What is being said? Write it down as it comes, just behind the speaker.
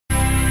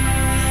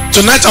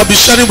Tonight I'll be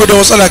sharing with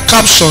us a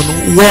caption,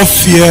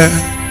 warfare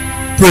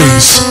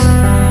praise.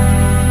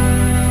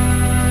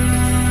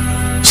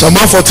 Psalm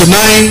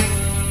 149.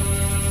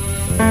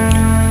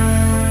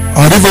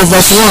 I'll read from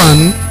verse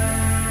 1.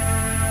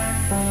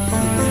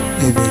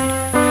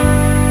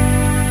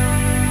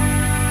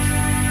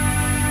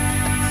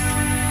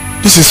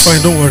 This is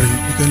fine, don't worry.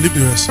 You can leave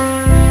the rest.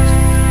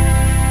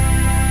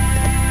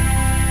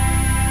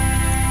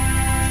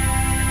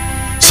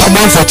 Psalm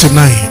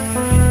 149.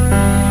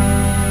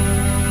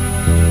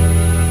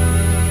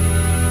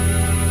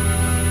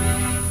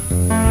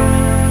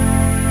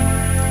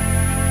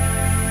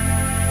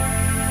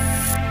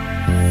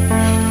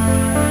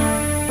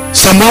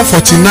 Psalm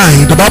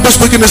 149, the Bible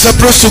speaking is a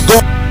praise to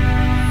God.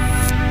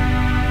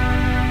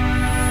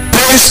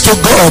 Praise to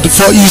God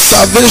for his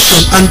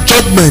salvation and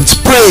judgment.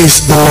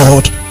 Praise the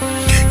Lord.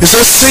 It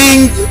says,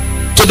 sing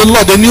to the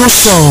Lord a new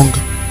song,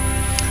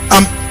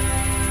 and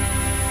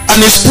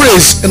his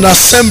praise in the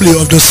assembly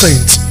of the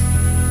saints.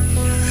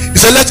 He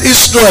said, let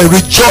Israel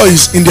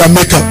rejoice in their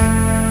maker.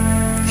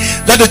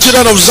 Let the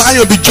children of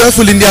Zion be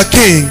joyful in their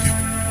king.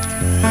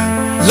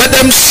 Let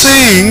them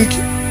sing,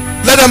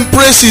 let them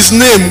praise his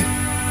name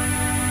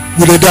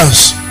with a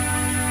dance.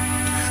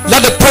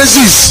 Let the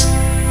praises,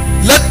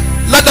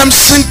 let them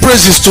sing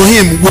praises to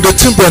him with a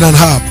timbrel and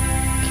harp.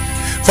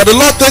 For the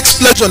Lord takes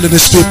pleasure in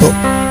his people.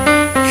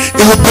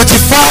 He will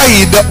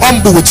beautify the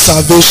humble with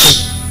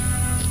salvation.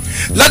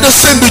 Let the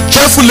saints be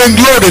joyful in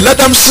glory. Let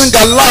them sing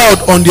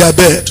aloud on their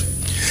bed.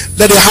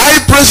 Let the high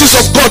praises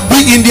of God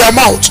be in their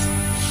mouth,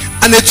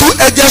 and a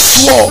two-edged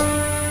sword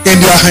in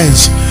their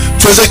hands,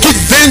 to execute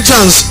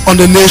vengeance on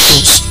the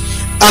nations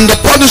and the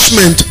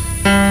punishment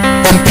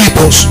on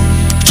peoples,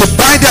 to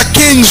bind their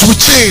kings with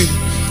chains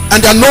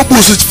and their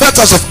nobles with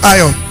fetters of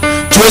iron,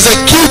 to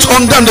execute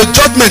on them the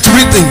judgment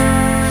written.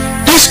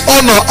 This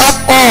honor have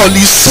all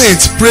his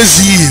saints,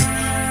 praise ye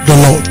the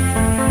Lord.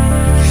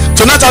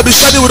 Tonight I'll be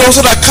sharing with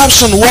also the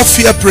caption,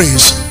 warfare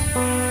praise.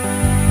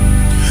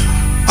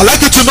 I'd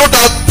like you to know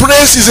that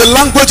praise is a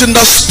language in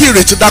the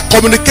spirit that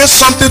communicates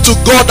something to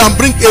God and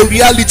bring a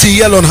reality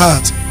here on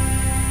earth.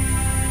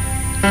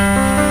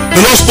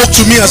 The Lord spoke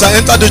to me as I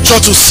entered the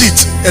church to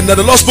sit, and then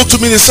the Lord spoke to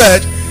me and he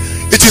said,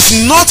 it is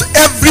not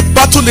every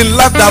battle in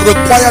life that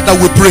requires that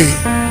we pray.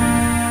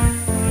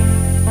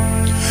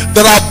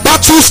 There are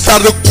battles that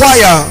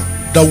require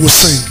that we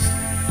sing.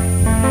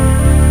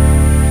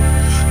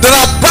 There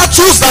are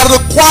battles that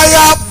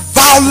require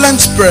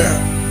violent prayer.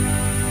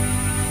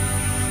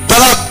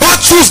 There are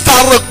battles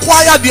that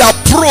require the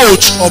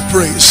approach of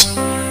praise.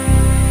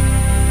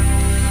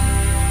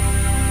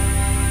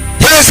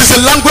 Praise is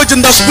a language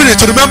in the spirit.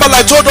 Remember,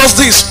 I told us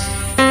this.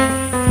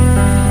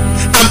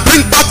 And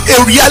bring back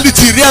a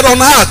reality here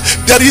on earth.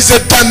 There is a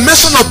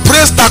dimension of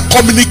praise that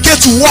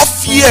communicates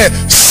warfare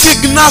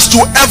signals to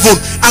heaven,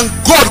 and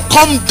God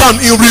come down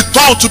in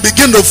return to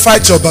begin to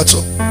fight your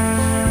battle.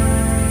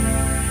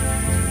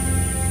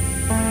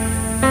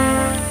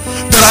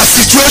 There are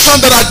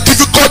situations that are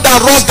difficult, that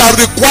rough, that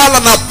require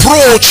an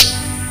approach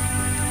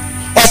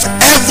of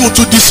heaven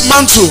to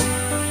dismantle.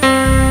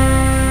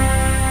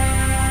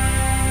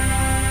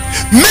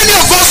 Many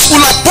of us will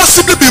have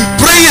possibly been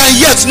praying and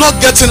yet not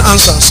getting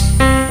answers.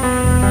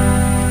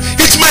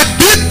 It might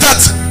be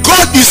that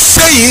God is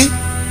saying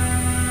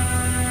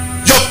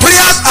your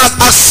prayers are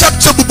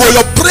acceptable, but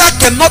your prayer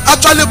cannot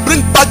actually bring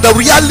back the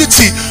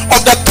reality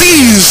of the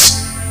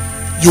things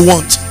you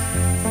want.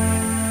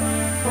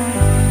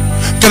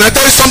 Can I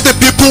tell you something,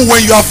 people?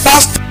 When you are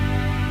fasting,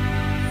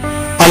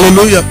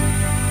 hallelujah,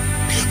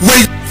 when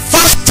you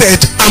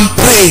fasted and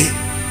prayed,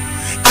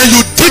 and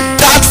you did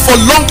that for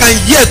long and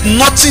yet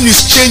nothing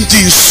is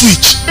changing,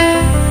 switch.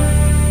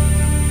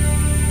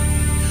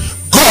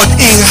 God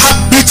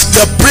inhabits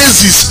the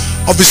praises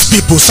of his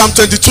people. Psalm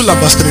 22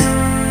 verse 3.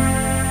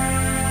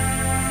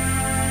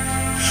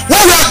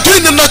 What we are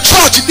doing in the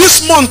church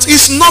this month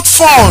is not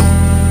fun.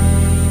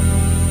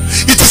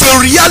 It is a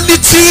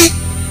reality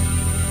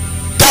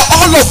that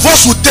all of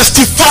us will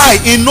testify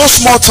in no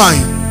small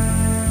time.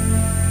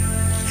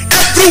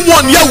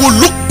 Everyone here will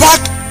look back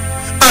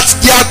at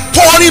the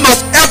outpouring of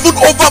heaven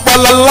over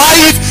our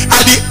life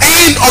at the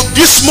end of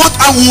this month,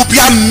 and we will be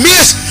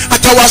amazed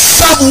at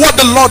ourselves what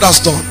the Lord has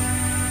done.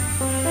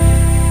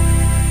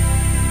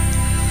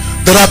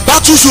 There are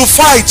battles you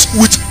fight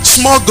with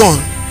small gun.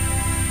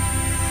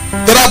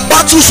 There are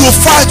battles you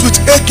fight with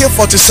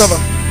AK-47.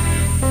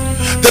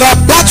 There are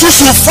battles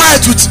you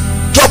fight with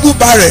double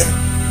barrel.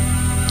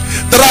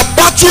 There are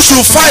battles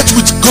you fight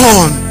with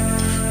gun.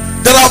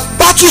 There are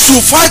battles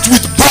you fight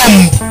with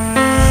bomb.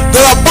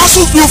 There are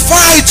battles you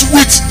fight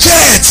with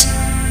jet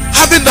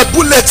having the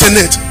bullet in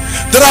it.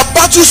 There are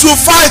battles you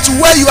fight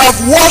where you have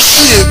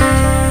worship.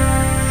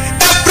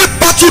 Every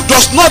battle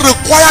does not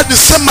require the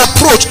same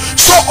approach.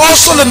 So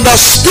also in the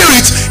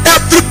spirit,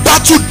 every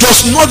battle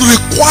does not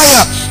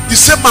require the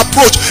same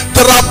approach.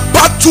 There are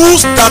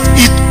battles that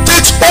it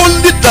takes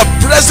only the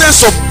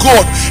presence of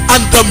God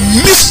and the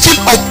mystery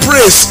of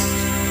praise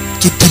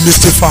to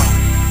demystify.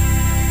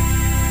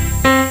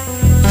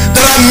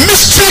 There are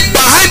mysteries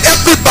behind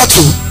every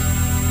battle.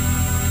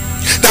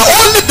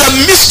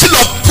 the mystery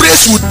of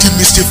praise will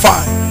demystify.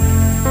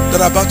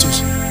 There are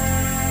battles.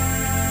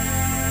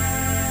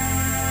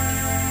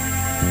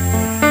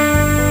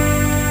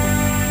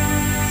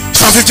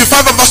 Psalm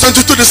 55 and verse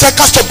 22, they say,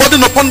 cast your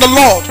burden upon the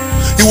Lord.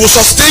 He will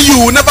sustain you.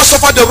 He will never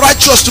suffer the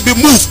righteous to be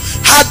moved.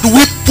 How do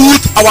we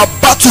put our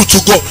battle to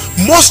God?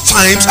 Most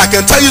times, I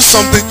can tell you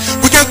something,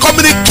 we can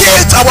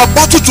communicate our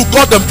battle to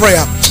God in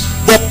prayer,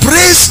 but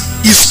praise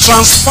is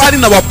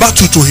transferring our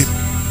battle to Him.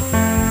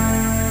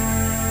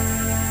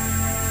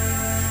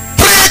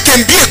 Prayer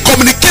can be a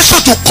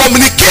communication to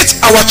communicate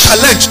our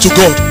challenge to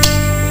God.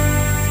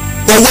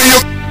 But when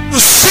you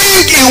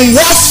sing in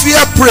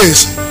warfare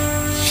praise,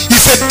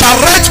 it's a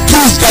direct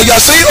proof that you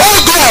are saying, oh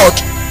God,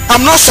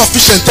 I'm not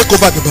sufficient, take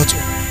over the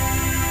battle.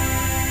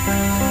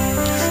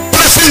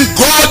 Praising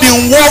God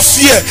in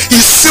warfare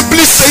is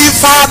simply saying,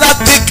 Father,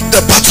 take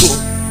the battle.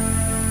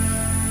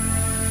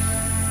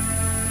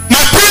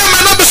 My prayer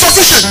may not be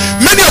sufficient.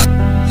 Many of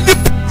you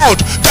proud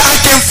that I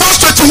can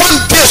fast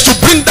 21 days to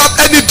bring down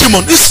any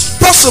demon. It's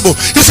possible.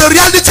 It's a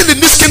reality in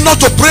this kingdom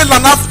to pray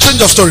and have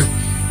change of story.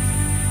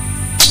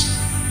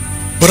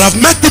 But I've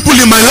met people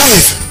in my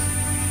life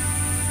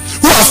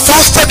who have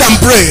fasted and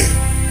prayed,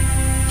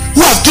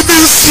 who have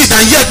given seed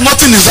and yet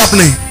nothing is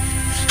happening.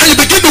 And you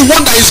begin to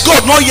wonder, is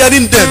God not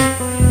hearing them?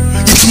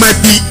 It might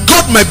be,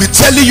 God might be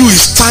telling you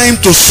it's time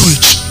to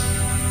switch.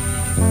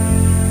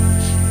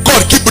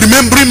 God, keep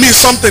remembering me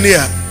something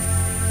here.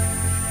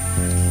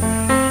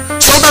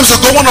 Sometimes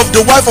ago, one of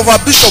the wife of our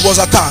bishop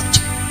was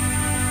attacked.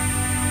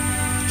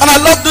 And I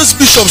love this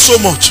bishop so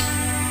much.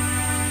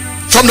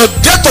 From the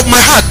depth of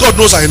my heart, God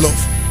knows I love.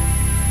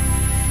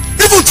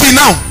 Even till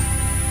now,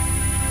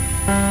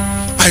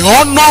 I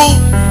honor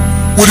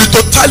with the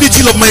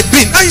totality of my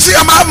being. And you see,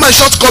 I might have my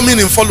shortcoming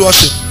in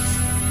followership,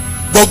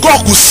 but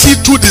God could see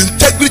through the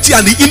integrity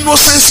and the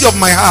innocency of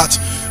my heart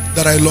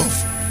that I love.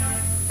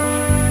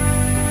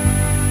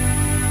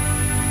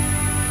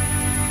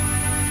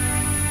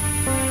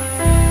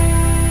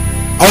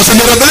 I was in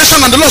the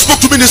revelation and the Lord spoke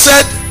to me and He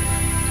said,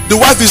 the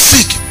wife is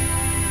sick.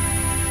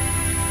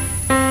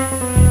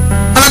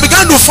 And I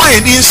began to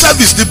find in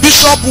service the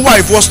bishop's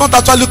wife was not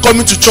actually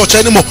coming to church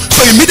anymore.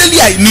 So immediately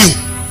I knew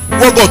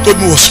what God told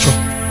me was true.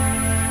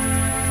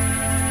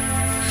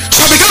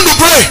 So I began to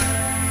pray.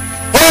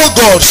 Oh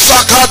God,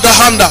 Saka the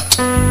Handa.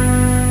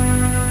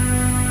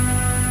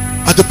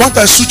 At the point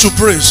I switched to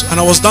praise and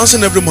I was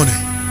dancing every morning.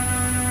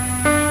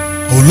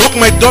 I would lock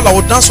my door, I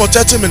would dance for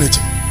 30 minutes.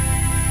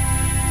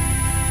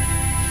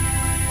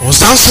 I was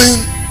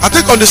dancing, I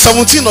think on the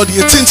 17th or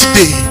the 18th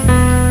day.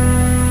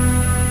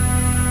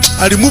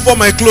 I removed all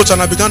my clothes and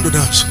I began to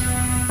dance.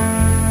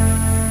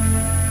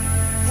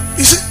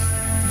 You see,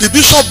 the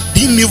bishop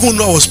didn't even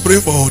know I was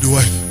praying for her, the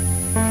wife.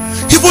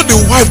 Even the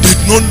wife did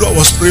not know I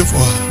was praying for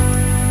her.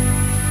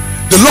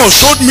 The Lord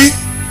showed me.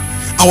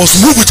 I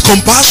was moved with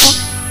compassion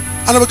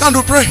and I began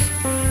to pray.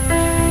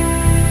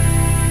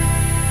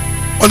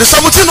 On the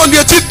 17th, on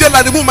the 18th day,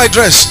 I removed my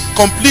dress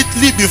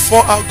completely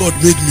before how God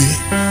made me.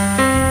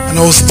 And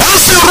I was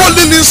dancing,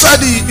 rolling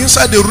inside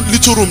the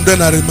little room.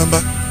 Then I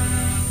remember.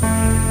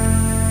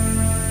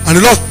 And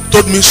the Lord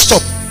told me,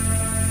 stop.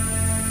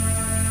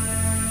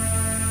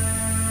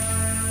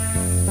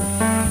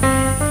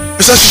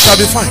 He said, she shall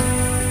be fine.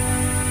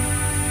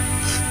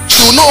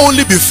 She will not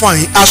only be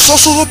fine, as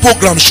social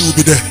program she will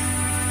be there.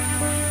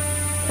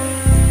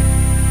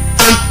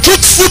 And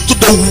truthful to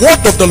the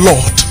word of the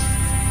Lord,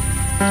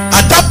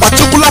 at that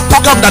particular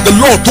program that the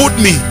Lord told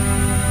me,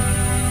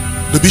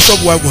 the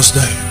bishop's wife was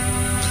there.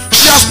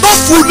 She has not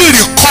fully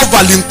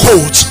recovered in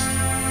court.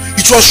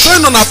 It was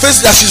showing on her face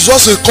that she's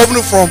just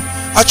recovering from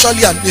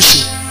actually an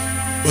issue,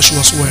 but she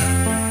was well.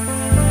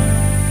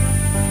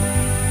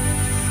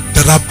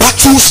 There are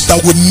battles that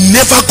will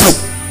never go.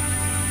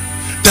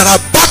 There are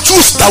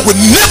battles that will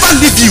never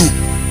leave you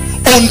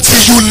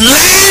until you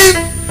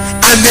learn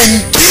and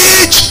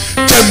engage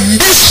the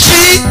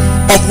mystery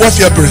of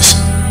warfare praise.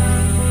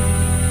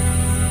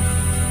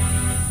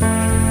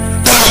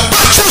 There are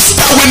battles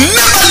that will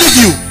never leave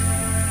you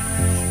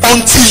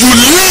until you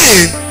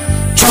learn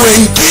to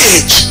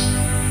engage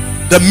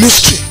the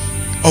mystery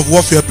of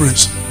warfare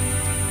praise.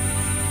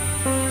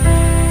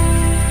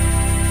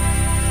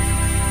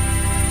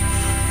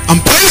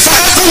 I'm praying for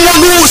everyone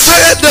who will say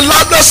the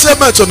loudest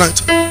amen tonight.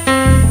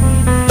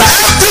 That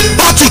every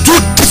battle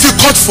too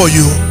difficult for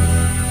you,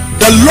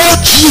 the Lord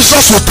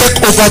Jesus will take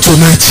over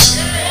tonight.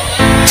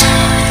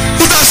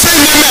 You can say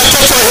amen, I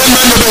thought for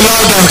amen to be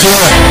loud and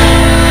clear.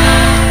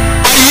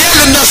 I hear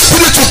in the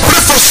spirit to pray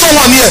for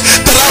someone here.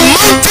 There are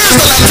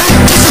mountains that are too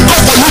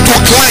difficult for you to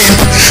climb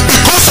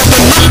because of the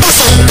numbers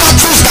of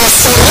battles that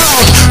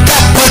surround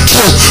that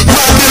breakthrough. You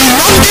have been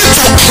longing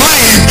to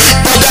climb,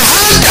 but the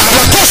hand that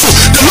apostle,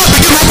 the Lord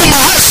begin to open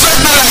my eyes right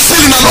now. I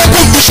see in an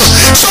open vision.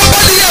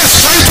 Somebody here is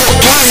trying to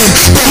climb,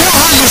 but one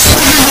hand is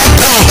pulling you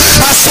down.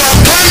 As you are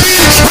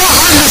climbing, one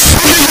hand is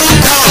pulling you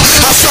down.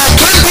 As you are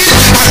climbing,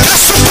 I can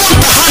support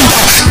the hand.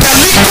 The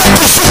leader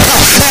to suka,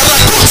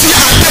 Rakuti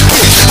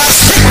Ateki. I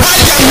speak by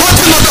the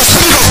anointing of the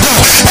Spirit of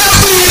God.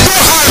 Every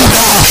evil hand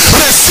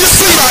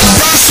resisting your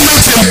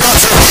advancement in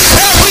battle.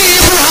 Every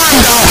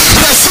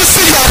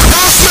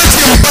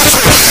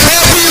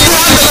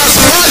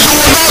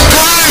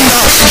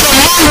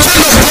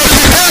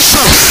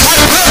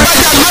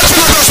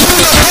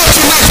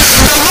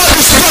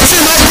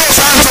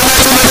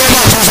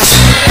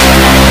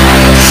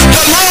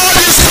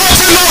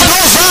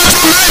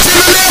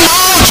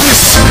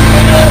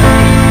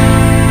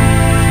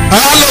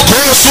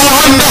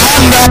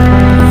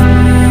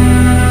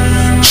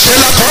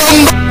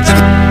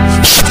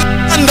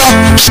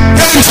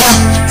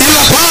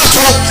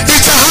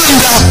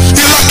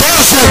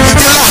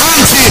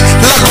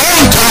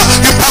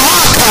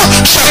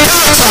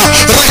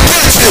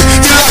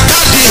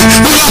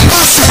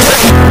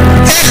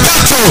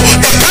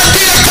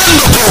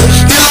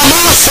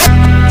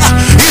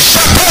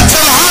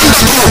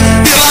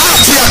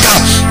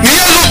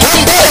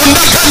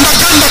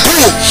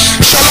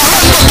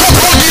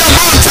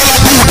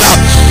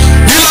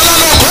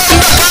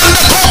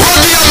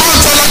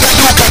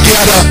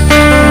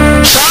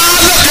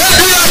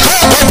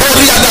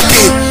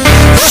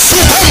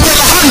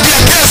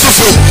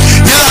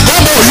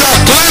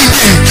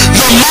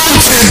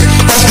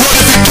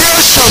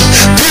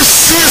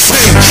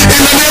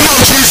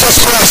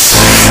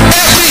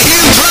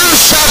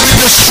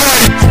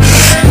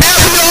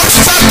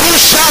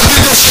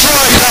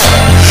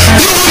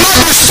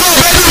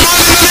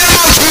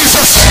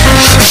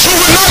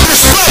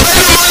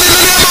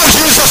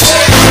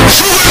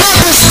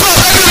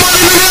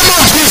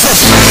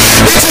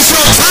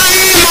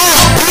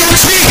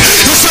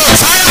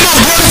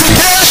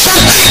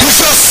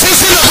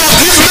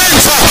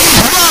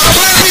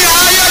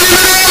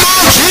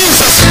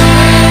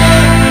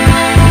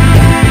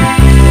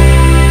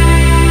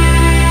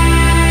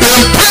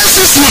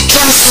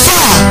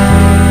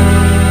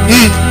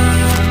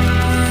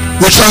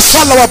We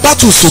transfer our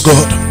battles to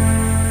God.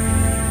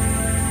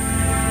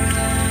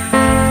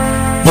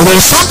 But there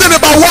is something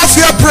about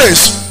warfare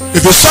praise.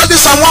 If you study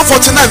Psalm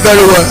 149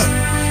 very well,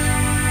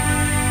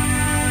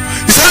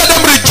 he said, let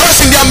them rejoice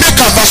in their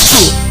maker, verse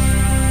 2.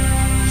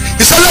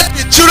 He said, let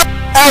the children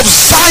of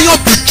Zion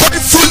be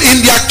joyful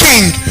in their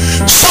king.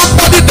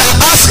 Somebody that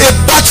has a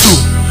battle,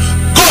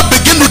 God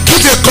begin to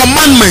give a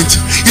commandment.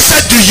 He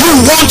said, do you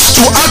want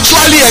to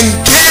actually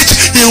engage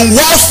in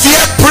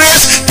warfare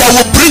praise that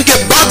will bring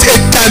about a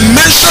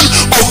dimension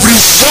of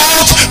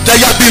result that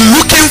you have been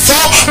looking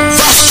for?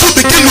 Verse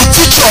 2 begin to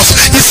teach us.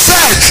 He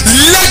said,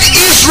 let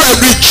Israel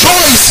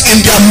rejoice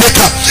in their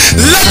maker.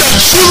 Let the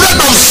children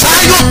of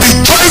Zion be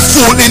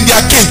joyful in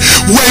their king.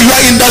 When you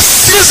are in the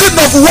season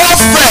of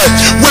warfare,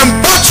 when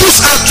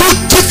battles are too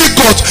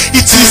difficult,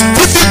 it is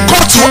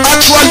difficult to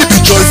actually be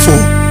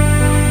joyful.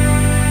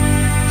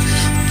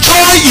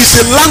 Joy is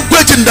a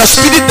language in the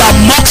spirit that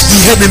mocks the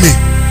enemy.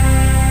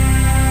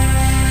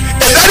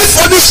 A very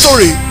funny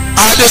story.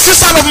 I had a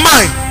sister of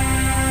mine.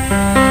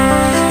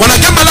 When I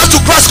gave my life to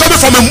Christ, coming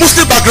from a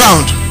Muslim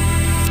background,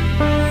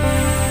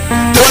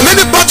 there were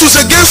many battles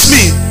against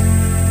me.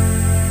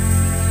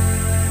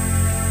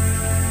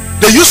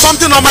 They used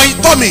something on my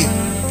tummy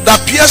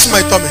that pierced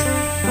my tummy.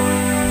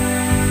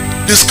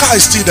 The scar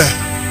is still there.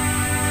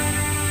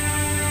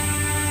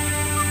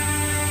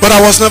 But I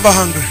was never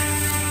hungry.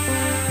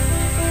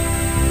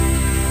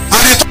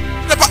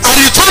 I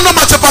returned home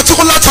at a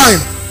particular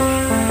time.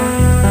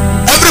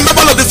 Every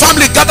member of the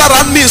family gathered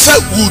around me and said,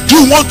 would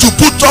you want to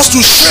put us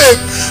to shame?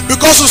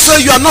 Because you say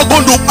you are not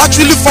going to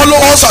actually follow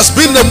us as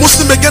being a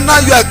Muslim again, now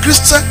you are a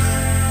Christian.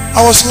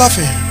 I was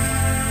laughing.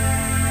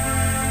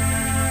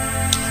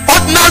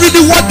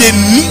 Ordinarily what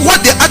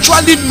they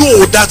actually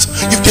know, that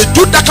if they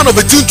do that kind of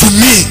a thing to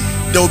me,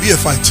 there will be a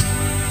fight.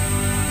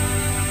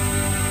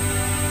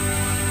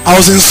 I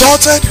was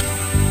insulted.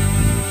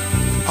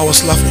 I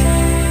was laughing.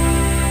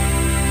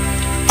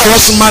 I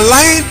was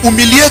maligned,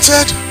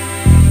 humiliated.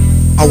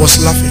 I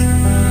was laughing.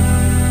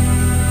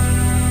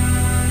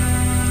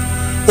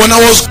 When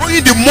I was going,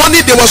 the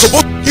money they were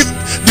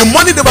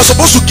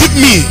supposed to give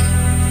me,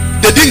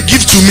 they didn't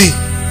give to me.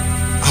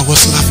 I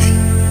was laughing.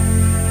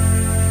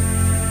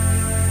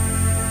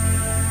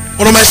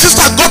 One of my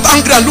sisters got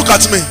angry and looked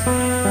at me,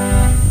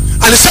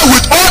 and he said,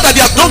 with all that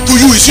they have done to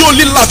you, is you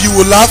only laugh, you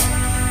will laugh?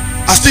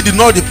 I still did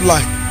not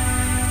reply.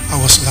 I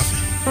was laughing.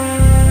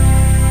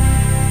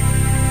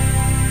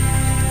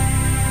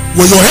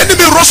 When your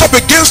enemy rose up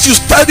against you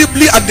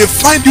terribly and they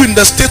find you in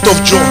the state of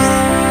joy,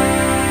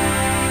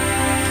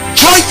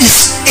 joy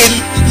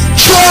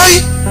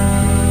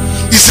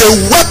is a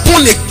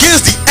weapon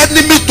against the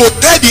enemy to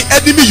tell the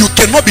enemy you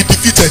cannot be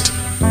defeated.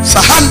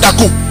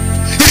 Sahandako.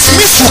 It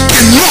means you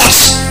cannot.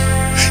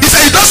 He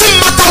said, it doesn't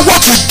matter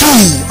what you do,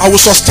 I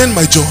will sustain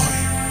my joy.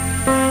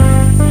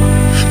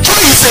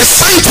 Joy is a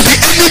sign to the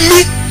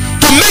enemy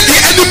to make the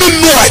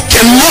enemy know I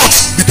cannot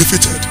be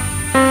defeated.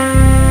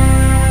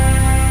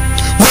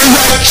 When you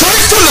are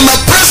joyful in the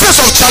presence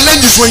of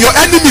challenges, when your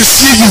enemies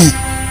see you,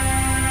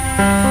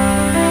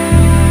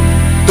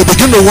 they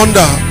begin to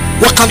wonder,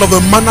 what kind of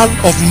a manner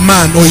of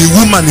man or a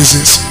woman is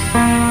this?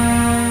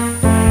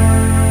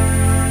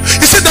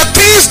 You see, the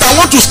things that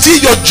want to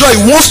steal your joy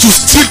wants to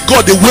steal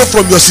God away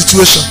from your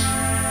situation.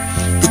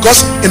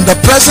 Because in the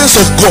presence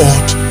of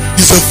God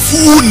is a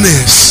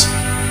fullness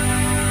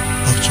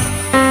of joy.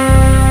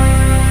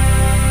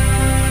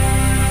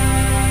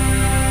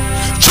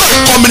 Joy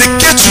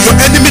communicates to your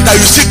enemy that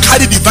you still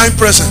carry divine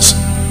presence.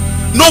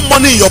 No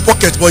money in your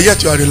pocket, but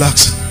yet you are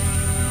relaxed.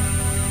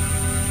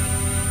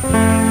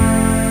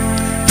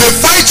 They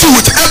fight you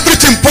with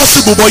everything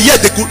possible, but yet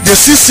they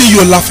still see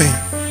you laughing.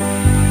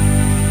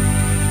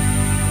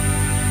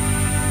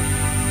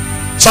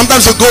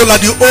 Sometimes ago,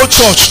 like the old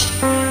church,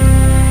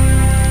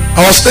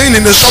 I was staying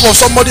in the shop of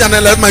somebody and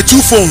I left my two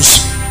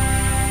phones,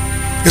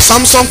 a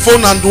Samsung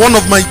phone and one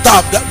of my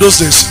tab those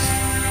days.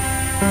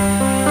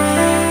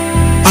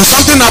 And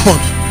something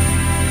happened.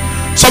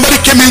 Somebody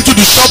came into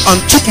the shop and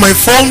took my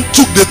phone,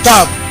 took the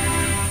tab,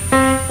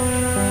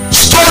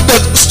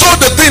 stole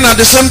the thing at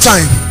the same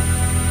time.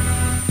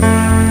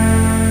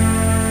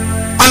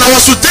 And I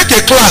was to take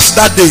a class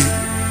that day.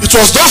 It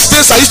was those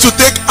days I used to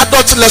take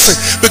adult lesson,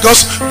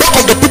 because bulk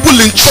of the people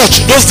in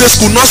church those days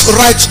could not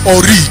write or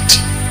read.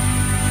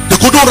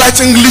 They couldn't write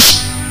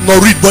English nor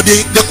read, but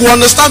they could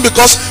understand,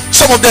 because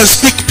some of them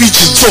speak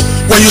pidgin. So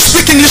when you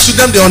speak English to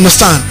them, they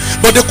understand,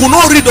 but they could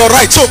not read or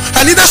write. So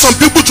I needed some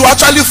people to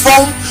actually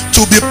form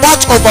to be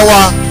part of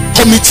our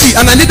committee,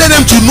 and I needed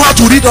them to know how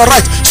to read or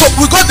write. So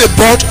we got the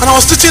board and I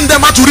was teaching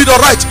them how to read or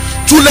write.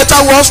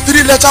 2-letter words,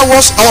 3-letter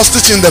words, I was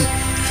teaching them.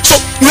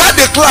 So we had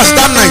a class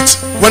that night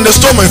when they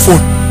stole my phone.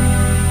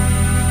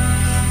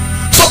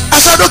 So I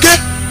said, okay,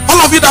 all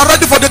of you that are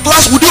ready for the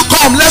class, would you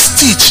come? Let's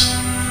teach.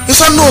 He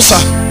said, no sir.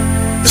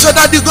 He said,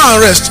 Daddy, go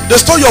and rest. They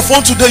stole your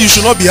phone today, you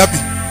should not be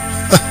happy.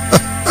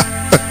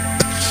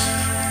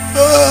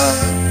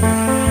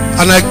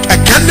 And I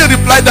kindly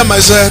replied them.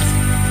 I said,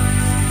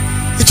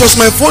 it was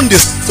my phone they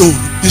stole,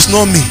 it's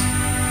not me.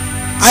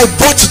 I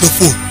bought the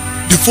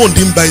phone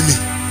didn't buy me.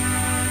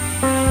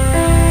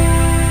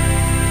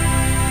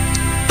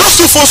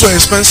 Bluetooth phones were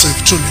expensive,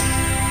 truly.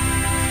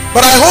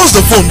 But I hold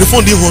the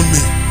phone didn't hold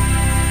me.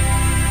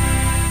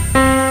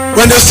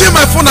 When they see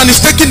my phone and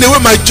it's taking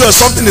away my joy,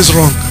 something is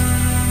wrong.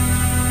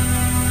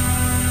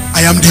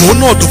 I am the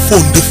owner of the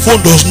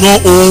phone does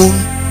not own.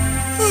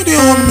 Why do you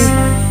own me?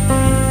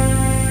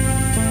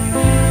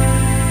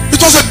 It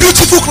was a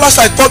beautiful class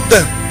I taught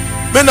them.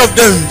 Many of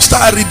them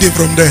start reading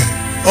from there.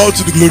 All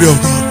to the glory of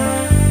God.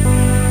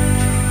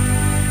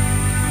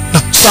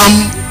 Now,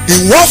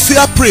 in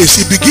warfare praise,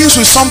 it begins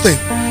with something.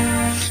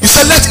 He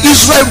said, let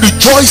Israel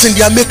rejoice in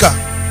their maker.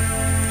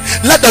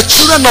 Let the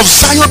children of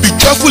Zion be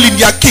joyful in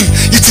their king.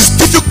 It is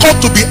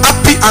difficult to be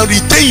happy and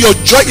retain your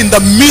joy in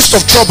the midst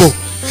of trouble.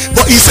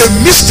 But it's a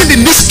mystery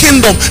in this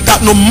kingdom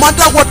that no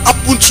matter what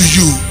happened to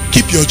you,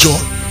 keep your joy.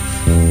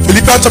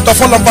 Philippians chapter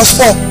 4 and verse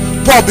 4.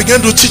 Paul began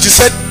to teach. He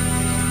said,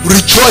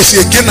 rejoice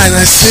again, and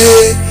I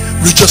say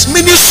rejoice.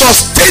 Meaning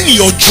sustain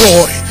your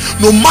joy.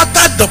 No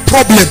matter the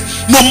problem,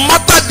 no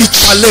matter the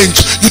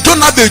challenge. You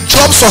don't have a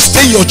job,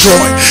 sustain your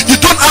joy. You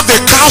don't have a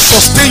car,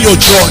 sustain your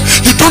joy.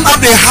 You don't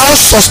have a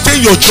house,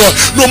 sustain your joy.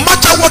 No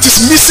matter what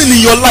is missing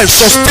in your life,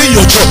 sustain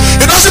your joy.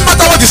 It doesn't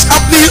matter what is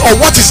happening or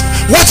what is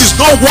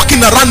not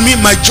working around me,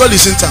 my joy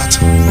is intact.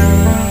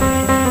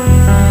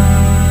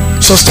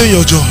 Sustain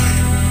your joy.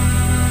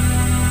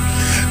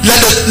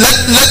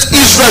 Let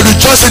Israel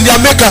rejoice in their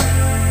maker.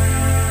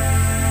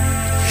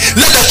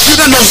 Let the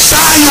children of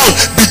Zion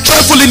be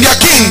joyful in their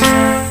king.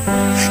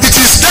 It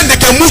is then they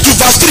can move to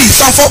verse 3.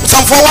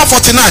 Psalm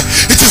 149.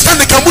 It is then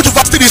they can move to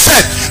verse 3. He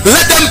said,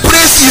 let them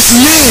praise his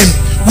name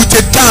with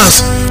a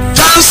dance.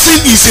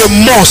 Dancing is a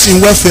must in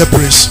welfare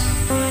praise.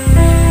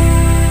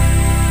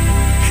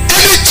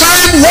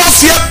 Anytime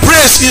warfare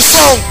praise is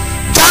sung,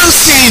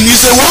 dancing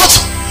is a what?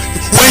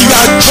 When you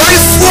are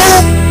joyful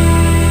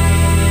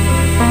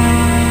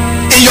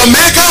in your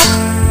maker,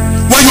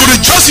 when you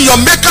rejoice in your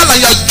maker and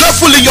you are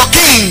joyful in your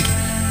king,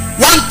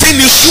 one thing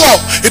is sure,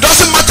 it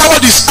doesn't matter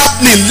what is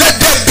happening, let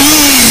there be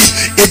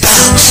a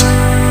dance.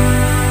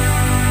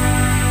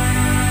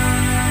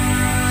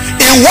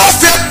 In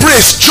warfare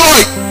praise, joy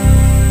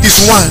is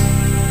one,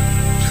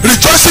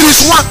 rejoicing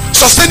is one,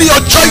 sustaining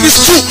your joy is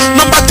two.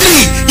 Number 3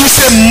 is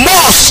a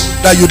must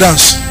that you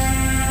dance.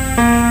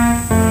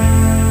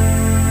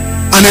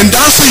 And in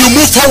dancing you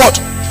move forward.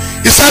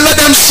 He said, let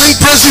them sing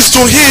praises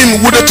to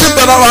him with the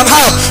timbrel and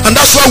harp. And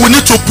that's why we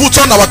need to put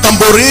on our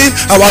tambourine,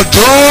 our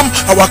drum,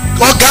 our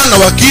organ,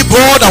 our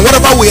keyboard, and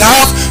whatever we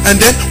have. And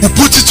then we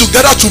put it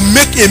together to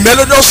make a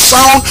melodious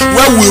sound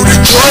where we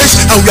rejoice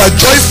and we are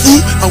joyful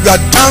and we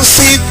are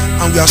dancing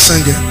and we are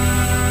singing.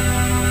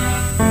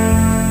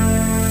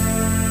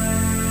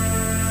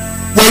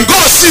 When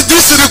God sees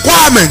this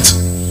requirement,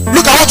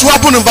 look at what will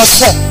happen in verse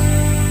 4.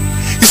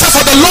 He said,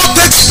 for the Lord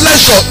takes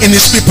pleasure in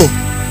his people.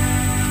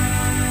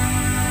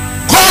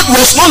 God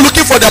was not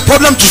looking for their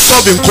problem to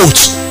solve in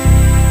quotes.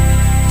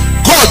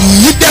 God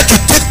needed to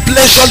take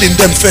pleasure in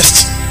them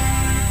first.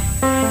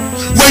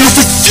 When you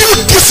fulfill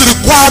this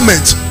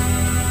requirement,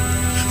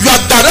 you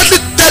are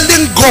directly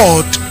telling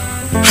God,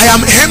 I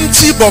am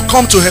empty, but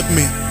come to help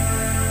me.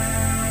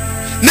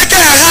 Naked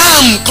I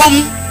am,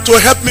 come to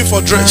help me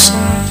for dress.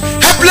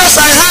 Helpless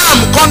I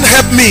am, come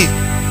help me.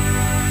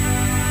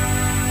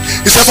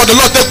 He said, for the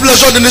Lord take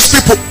pleasure in his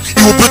people.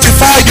 He will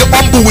beautify the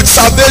humble with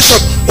salvation.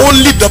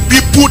 Only the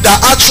people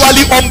that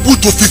actually humble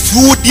to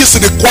fulfill this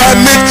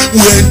requirement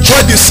will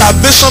enjoy the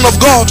salvation of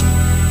God.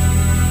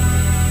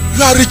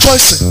 You are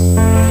rejoicing.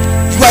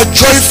 You are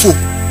joyful.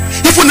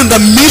 Even in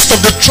the midst of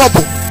the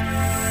trouble,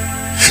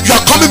 you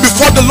are coming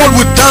before the Lord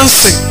with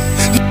dancing,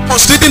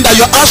 considering that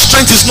your heart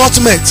strength is not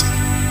met.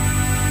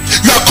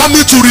 You are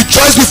coming to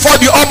rejoice before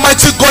the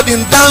Almighty God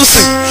in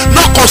dancing,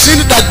 not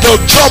considering that your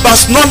job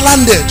has not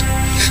landed.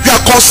 You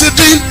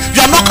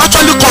are not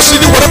actually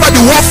considering whatever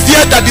the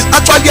warfare that is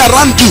actually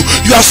around you.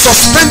 You are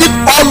suspending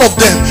all of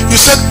them. You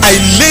said, I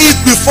lay it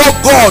before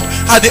God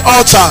at the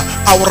altar.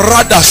 I would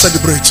rather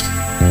celebrate.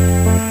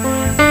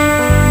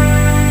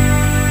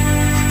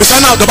 You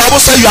said, now the Bible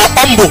says you are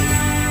humble.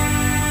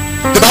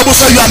 The Bible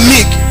says you are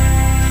meek,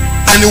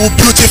 and it will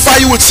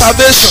beautify you with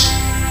salvation.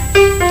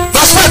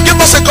 Verse 5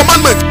 gave us a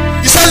commandment.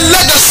 He said,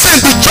 let the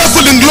saints be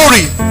joyful in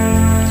glory.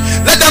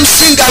 Let them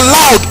sing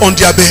aloud on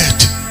their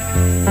bed.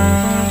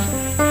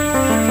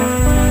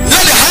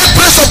 Let the high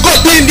praise of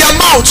God be in their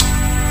mouth.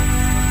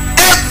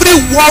 Every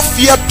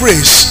warfare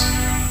praise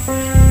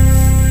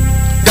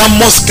that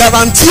must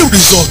guarantee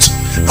result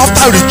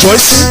after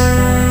rejoicing,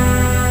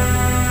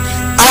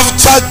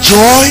 after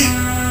joy,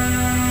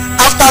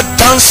 after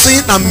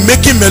dancing and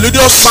making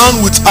melodious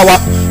sound with our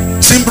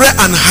timbre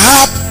and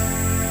harp,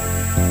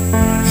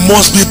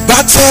 must be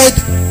battered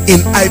in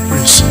high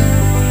praise.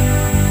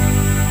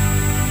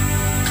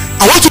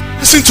 I want you to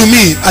listen to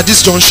me at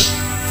this junction.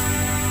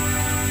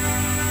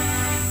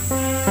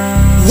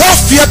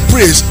 Warfare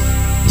praise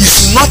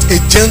is not a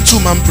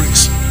gentleman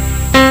praise.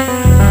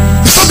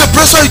 It's not the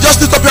praise where you just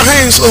lift up your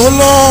hands. Oh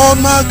Lord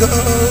my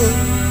God,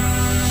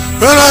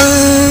 when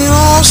I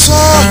also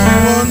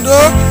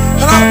wonder.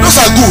 Those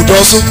are good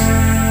also,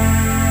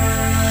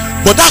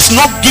 but that's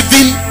not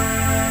giving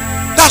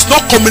That's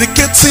not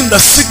communicating the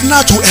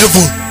signal to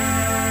heaven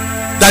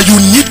that you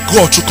need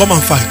God to come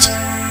and fight.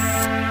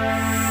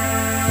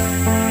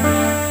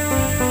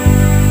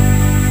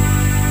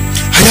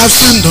 I have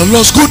seen the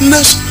Lord's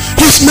goodness,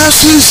 his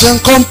mercies and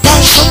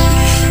compassion.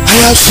 I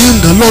have seen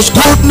the Lord's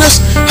goodness.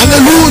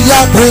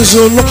 Hallelujah, praise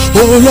the Lord.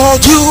 Oh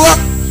Lord, you are.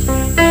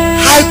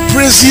 High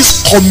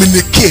praises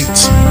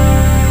communicate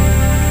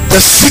the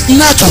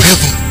signal to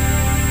heaven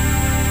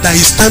that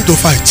it's time to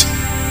fight.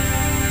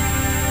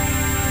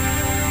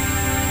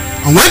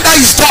 And when that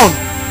is done,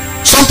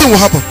 something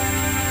will happen.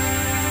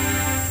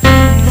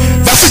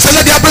 Verse 6,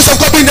 let the high praise of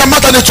God be in their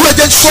mouth and a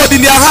two-edged sword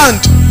in their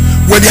hand.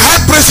 When the high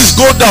praises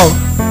go down,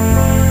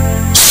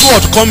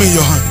 sword come in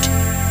your hand.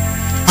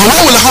 And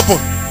what will happen?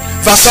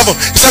 Verse 7,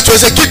 he said to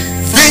execute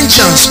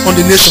vengeance on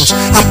the nations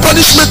and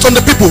punishment on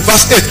the people.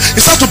 Verse 8,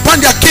 he said to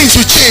bind their kings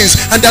with chains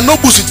and their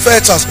nobles with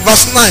fetters.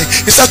 Verse 9,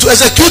 he said to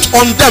execute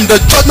on them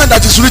the judgment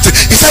that is written.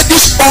 He said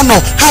this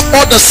honor have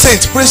all the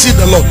saints. Praise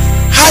the Lord.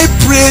 High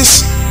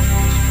praise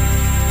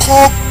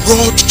call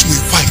God to a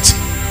fight.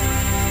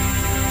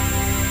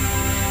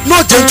 No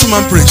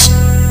gentleman praise.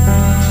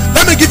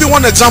 Let me give you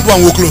one example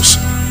and we'll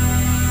close.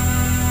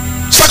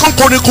 2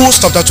 Chronicles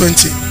chapter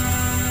 20.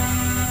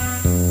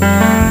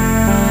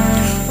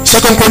 2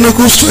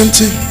 Chronicles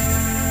 20.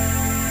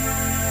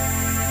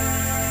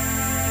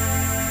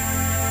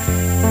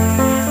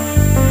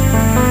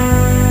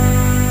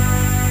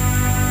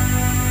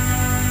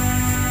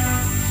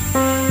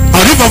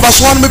 I'll read from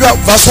verse 1, maybe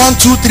verse 1,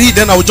 2, 3,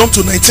 then I will jump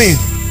to 19.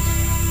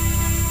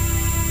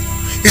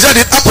 He said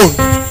it happened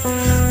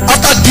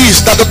after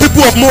this that the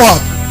people of Moab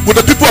with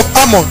the people of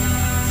Ammon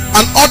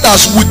and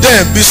others with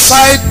them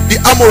beside the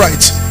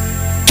Amorites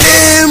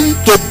came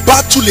to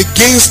battle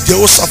against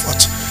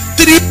Jehoshaphat.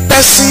 3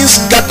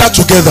 persons gathered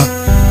together.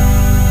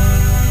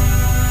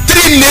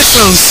 3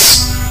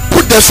 nations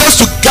put themselves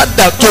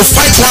together to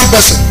fight one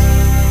person.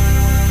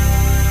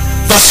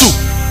 Verse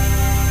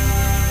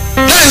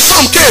 2. Then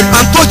some came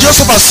and told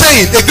Jehoshaphat,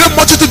 saying, a great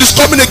multitude is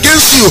coming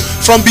against you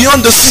from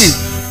beyond the sea,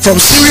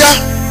 from Syria,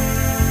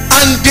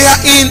 and they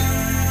are in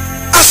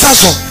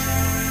Asazon,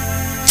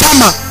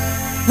 Tamar,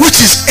 which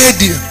is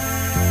Edom.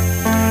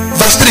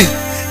 Verse 3.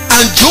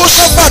 And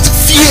Jehoshaphat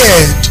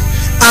feared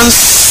and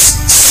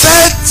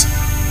set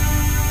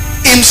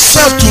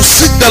himself to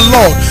seek the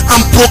Lord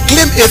and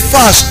proclaim a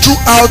fast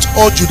throughout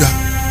all Judah.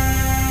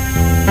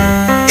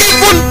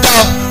 Even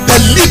the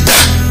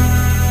leader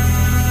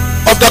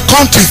of the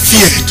country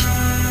feared.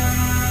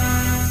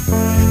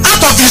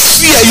 Out of his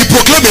fear, he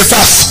proclaimed a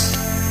fast.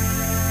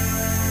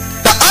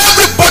 That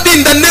everybody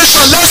in the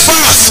nation, let's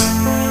fast.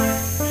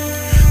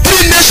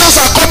 3 nations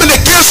are coming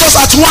against us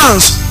at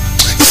once.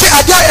 You see,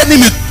 are there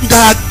enemies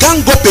that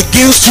gang up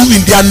against you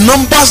in their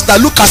numbers that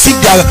look as if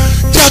they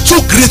are too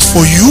great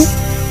for you?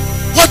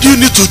 What do you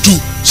need to do?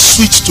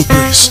 Switch to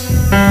praise.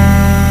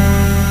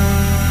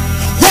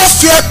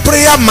 Warfare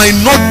prayer might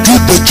not do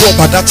the job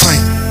at that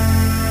time.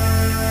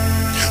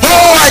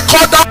 Oh, I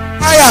call down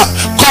fire.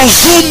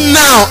 Consume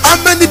now.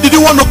 How many did you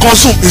want to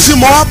consume? Is it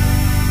Moab?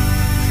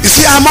 Is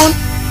it Ammon?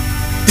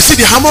 Is it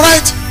the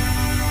Amorite?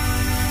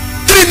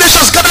 3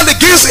 nations gathered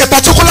against a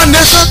particular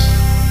nation.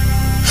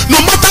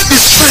 No matter the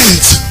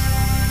strength.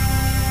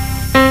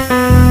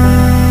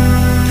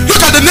 Look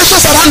at the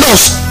nations around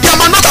us. They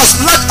are not as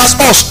large as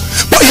us.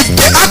 But if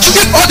they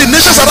actually, all the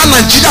nations around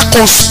Nigeria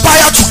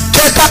conspire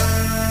together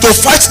to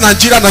fight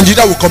Nigeria,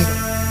 Nigeria will come down.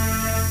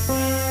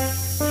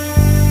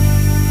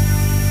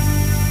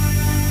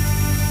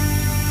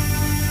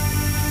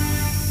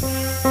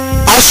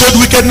 Household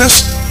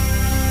wickedness,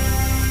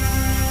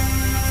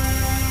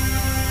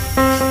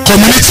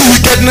 community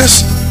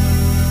wickedness,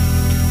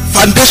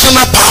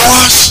 foundational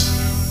powers,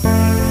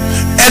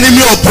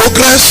 enemy of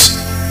progress,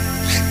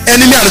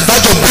 enemy at the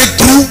verge of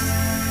breakthrough,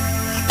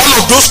 all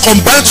of those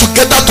combined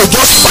together to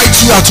just fight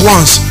you at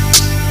once.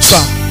 Sir,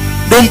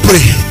 don't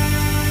pray.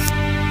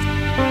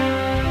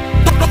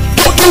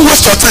 Don't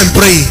waste your time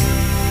praying.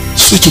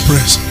 Switch to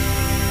praise.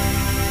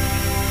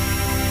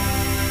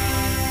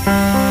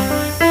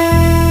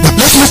 Now,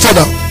 let's move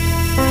further.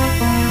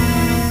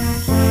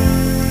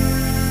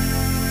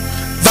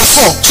 Verse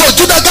 4. So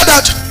Judah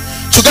gathered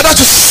together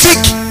to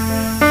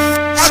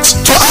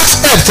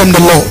ask help from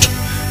the Lord,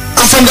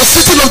 and from the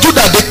city of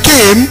Judah they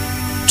came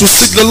to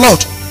seek the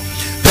Lord.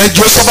 Then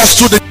Jehoshaphat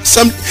stood in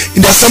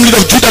the assembly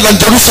of Judah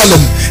and Jerusalem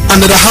and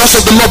in the house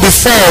of the Lord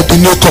before the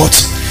new court,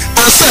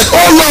 and said,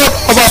 O Lord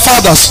of our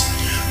fathers,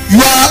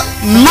 you are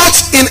not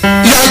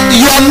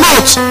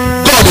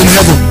God in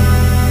heaven.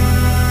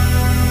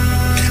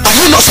 Are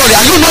you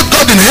not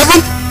God in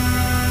heaven?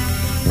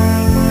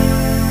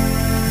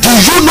 Do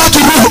you not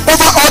rule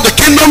over all the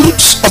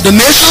kingdoms of the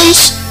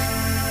nations?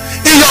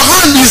 In your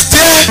hand is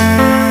there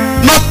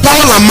not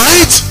power and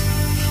might,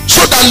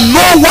 so that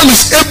no one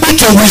is able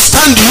to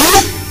withstand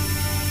you?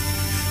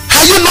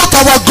 Are you not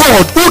our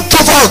God who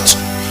drove out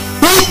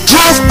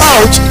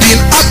the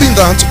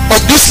inhabitants of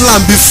this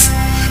land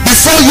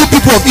before you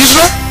people of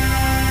Israel,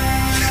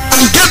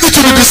 and gave it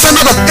to the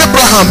descendant of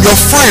Abraham your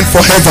friend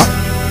forever?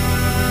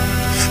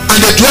 and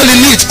they dwell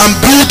in it, and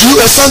build you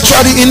a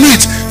sanctuary in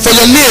it for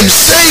your name,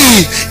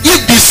 saying, if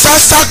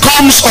disaster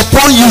comes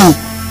upon you,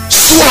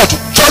 sword,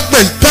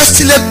 judgment,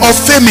 pestilence, or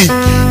famine,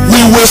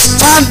 we will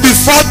stand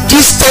before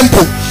this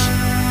temple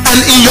and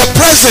in your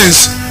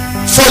presence,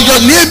 for your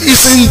name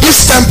is in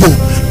this temple,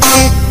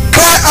 and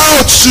cry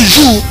out to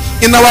you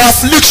in our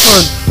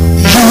affliction,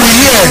 you will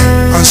hear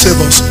and save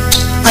us.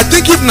 I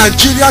think if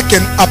Nigeria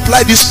can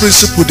apply this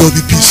principle, there will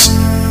be peace.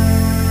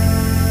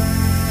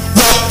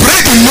 We have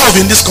prayed enough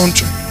in this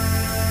country.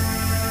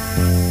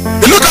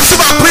 It looks as if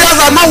our prayers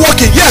are not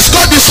working. Yes,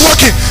 God is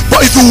working,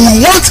 but if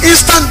you want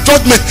instant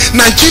judgment,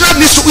 Nigeria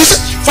needs to,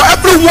 for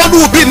everyone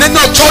who will be in any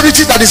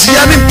authority that is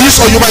hearing this,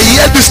 or you might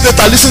hear this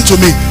later, listen to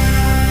me.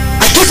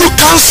 I give you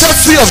counsel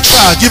free of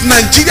charge. If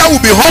Nigeria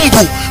will be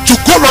humble to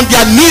go on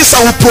their knees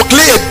and will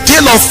proclaim a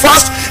day of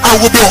fast,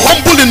 and will be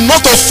humble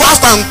enough to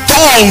fast and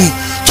turn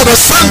to the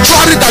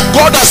sanctuary that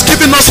God has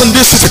given us in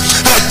this city,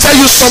 I tell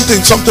you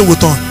something will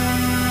turn.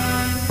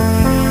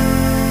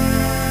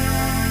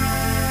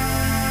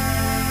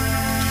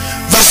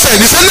 Verse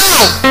 10, he said,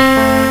 now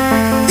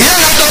here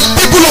are the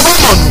people of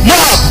Ammon,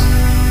 Moab,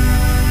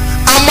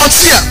 and Mount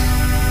Seir,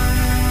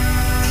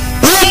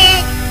 whom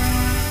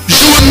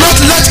you will not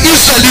let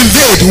Israel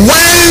invade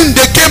when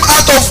they came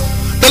out of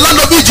the land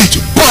of Egypt,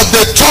 but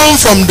they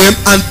turned from them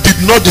and did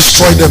not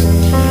destroy them.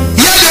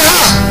 Here they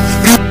are,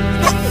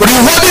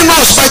 rewarding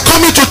us by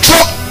coming to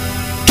throw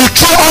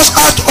us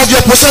out of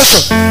your possession,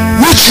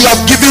 which you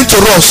have given to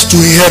us to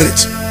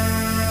inherit.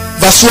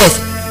 Verse 12.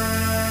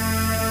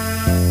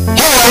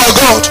 Oh our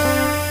God,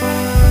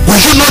 will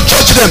you not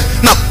judge them?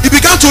 Now he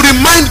began to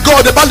remind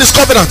God about this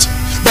covenant.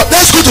 But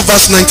let's go to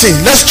verse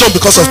 19. Let's jump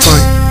because of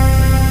time.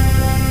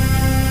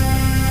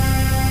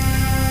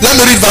 Let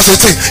me read verse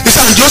 18. It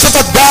said, and Joseph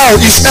bowed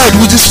his head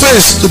with his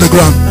face to the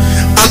ground,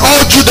 and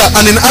all Judah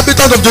and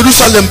inhabitants of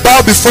Jerusalem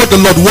bowed before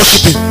the Lord,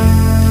 worshiping.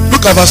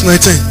 Look at verse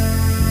 19.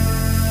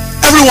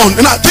 Everyone,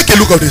 now take a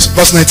look at this.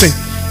 Verse 19.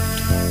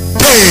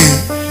 They,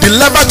 the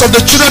Levites of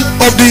the children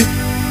of the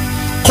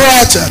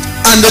Kohathites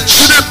and the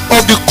children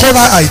of the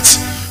Korahites,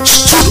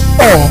 stood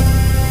up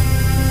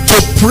to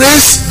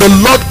praise the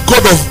Lord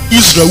God of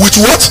Israel with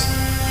what?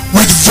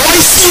 With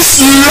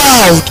voices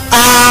loud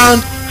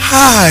and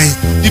high.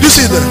 Did you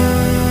see that?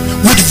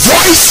 With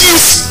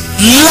voices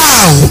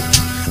loud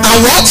and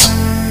what?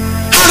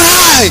 And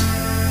high.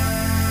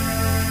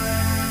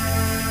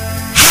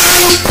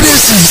 High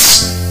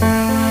praises.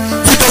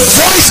 With a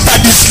voice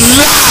that is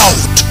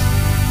loud.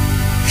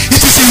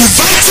 It is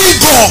inviting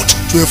God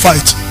to a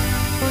fight.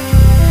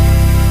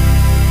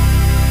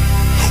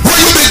 When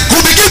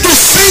you begin to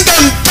sing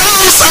and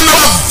dance and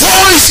our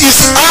voice is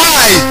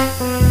high,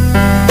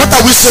 what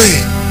are we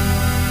saying?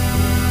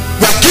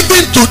 We are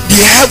giving to the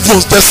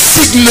heavens the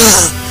signal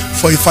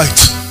for a fight.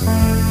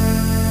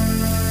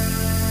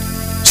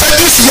 So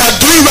this we are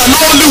doing, we are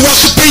not only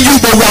worshiping you,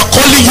 but we are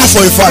calling you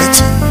for a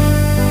fight.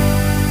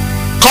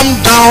 Come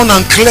down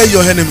and clear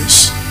your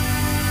enemies.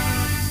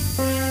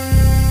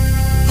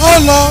 Oh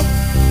Lord,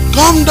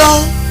 come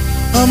down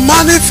and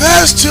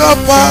manifest your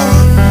power.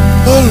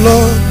 Oh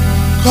Lord,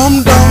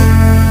 come down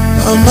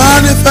and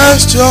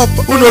manifest your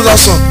power. Who knows that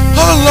song?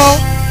 Oh Lord,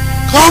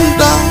 come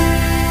down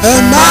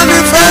and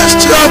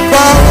manifest your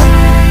power.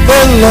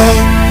 Oh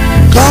Lord,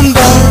 come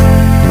down.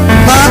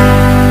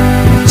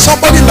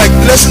 Somebody like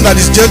Blessing that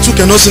is gentle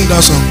cannot sing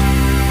that song.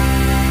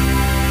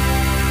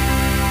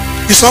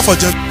 It's not for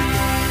gentle people.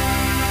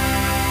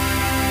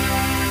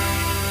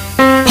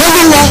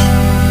 Olúwa,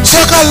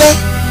 sọ̀kalẹ̀,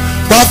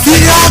 wá fi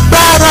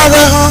agbára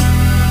rẹ̀ hàn.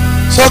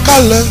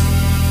 Sọ̀kalẹ̀,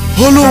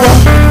 Olúwa,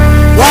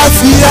 wá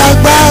fi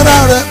agbára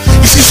rẹ̀.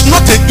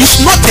 It's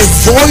not a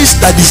voice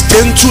that is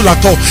gentle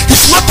at all.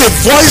 It's not a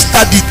voice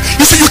that is,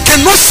 you see, you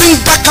cannot sing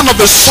that kind of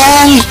a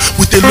song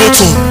with a low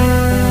tone.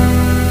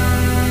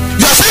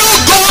 You are saying, oh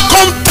God,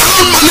 come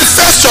down,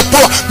 manifest your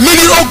power.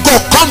 Meaning, oh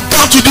God, come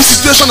down to this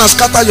situation and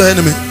scatter your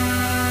enemy.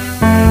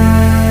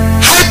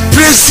 High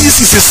praises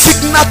is a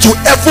signal to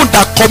heaven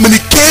that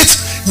communicates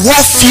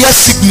warfare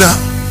signal.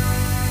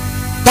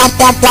 Pam,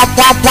 pam, pam,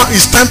 pam, pam.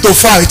 It's time to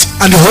fight,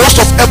 and the host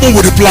of heaven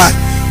will reply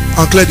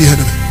and clear the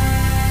enemy.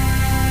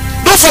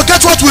 Don't forget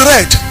what we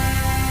read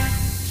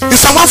in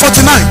Psalm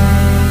 149.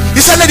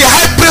 He said, let the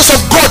high praise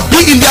of God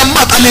be in their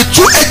mouth and a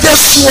two-edged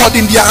sword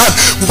in their hand.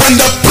 When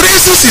the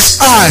praises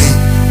is high,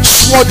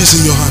 sword is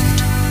in your hand.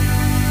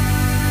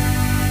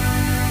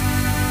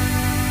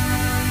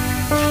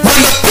 When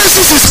the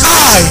praises is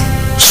high,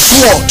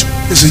 sword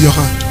is in your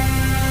hand.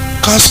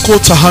 Kasko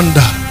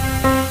tahanda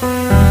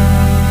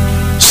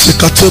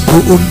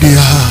sikatebru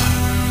undia.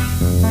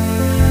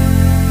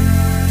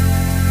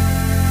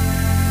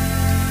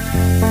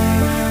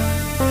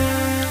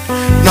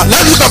 Now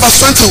let's look at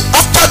verse 20.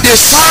 After they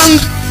sang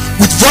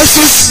with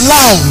voices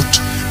loud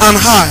and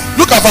high,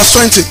 look at verse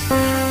 20.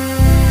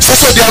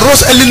 So they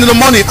arose early in the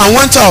morning and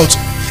went out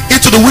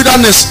into the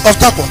wilderness of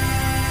Tekoa.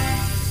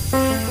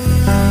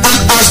 And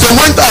as they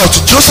went out,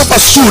 Joseph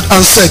stood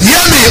and said,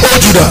 hear me, O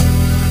Judah,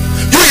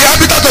 you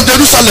inhabitants of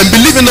Jerusalem,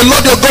 believe in the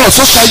Lord your God,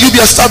 so shall you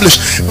be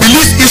established.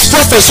 Believe his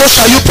prophets, so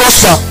shall you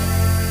prosper.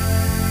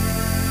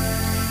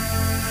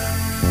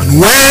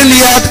 when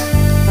he had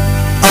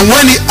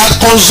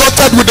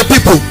consulted with the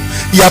people,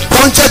 he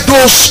appointed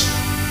those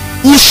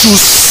who should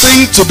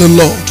sing to the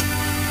Lord,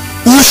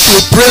 who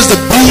should praise the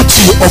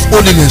beauty of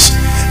holiness,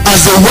 as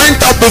they went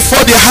out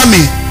before the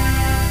army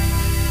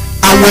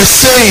and were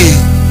saying,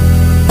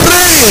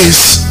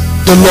 praise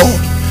the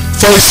Lord,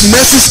 for his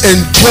mercies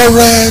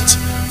endureth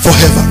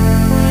forever.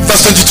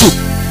 Verse 22.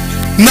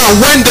 Now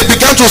when they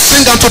began to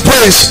sing and to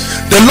praise,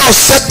 the Lord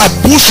set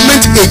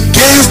ambushment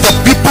against the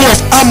people of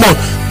Ammon,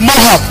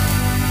 Moab,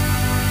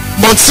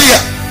 Mount Seir,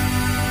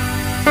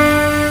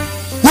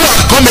 who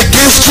had come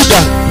against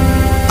Judah,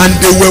 and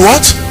they were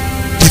what?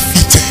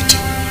 Defeated.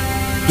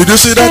 Did you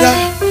see that?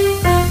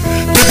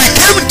 They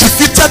became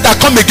defeated that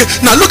come again.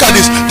 Now look at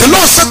this. The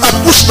Lord set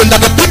ambushment that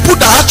the people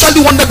that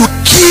actually wanted to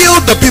kill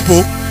the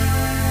people,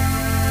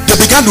 they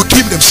began to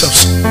kill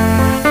themselves.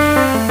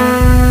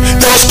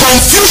 There was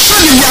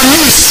confusion in their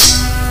midst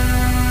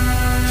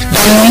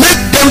that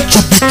made them to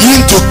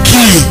begin to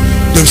kill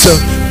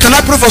themselves. Can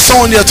I pray for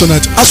someone here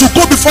tonight? As we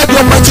go before the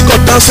Almighty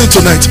God dancing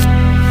tonight,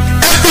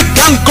 every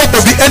gang up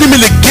of the enemy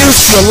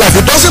against your life,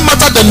 it doesn't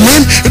matter the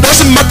name, it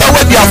doesn't matter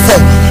where they are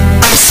from,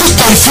 I see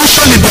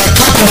confusion in their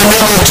camp in the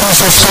name of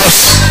Jesus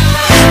Christ.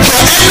 Your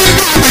enemy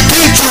will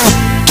begin to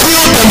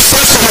kill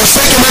themselves for your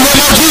sake in the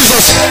name of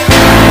Jesus.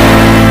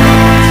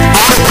 I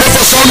want to pray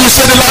for someone who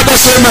say the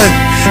loudest amen.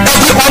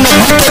 Every honor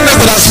of wickedness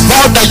that has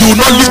vowed that you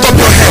will not lift up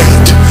your head,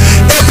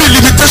 every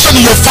limitation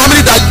in your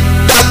family that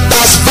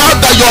has vowed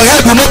that your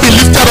head will not be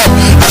lifted up,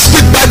 I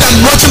speak by the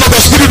anointing of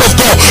the Spirit of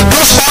God.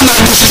 Those honor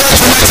are destroyed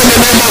tonight in the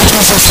name of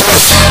Jesus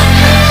Christ.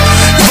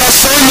 If I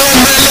say no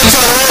man, let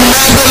your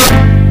amen.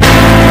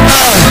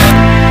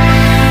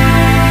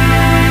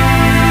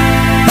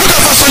 Look at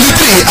verse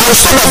 23. I will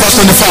start at verse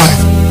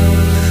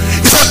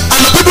 25. He said,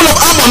 and the people of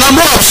Ammon and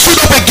Moab stood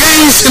up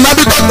against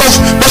inhabitants of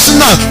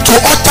Bosina to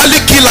utterly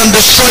kill and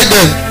destroy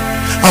them.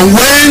 And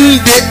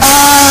when they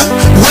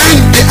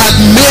had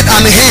made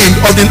an end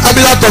of the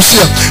inhabitants of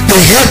Seir,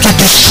 they had to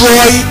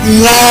destroy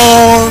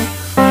one.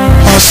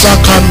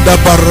 Asakanda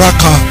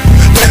Baraka.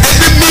 The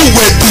enemy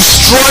were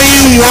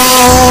destroying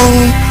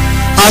one.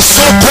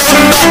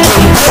 Asokonda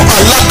Kombo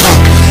Alaka.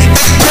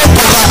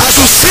 As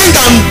you sing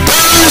and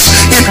dance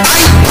in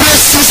high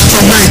places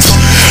tonight,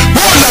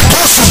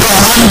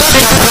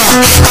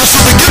 as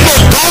you begin to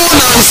dawn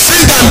and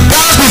sing and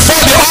dance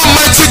before the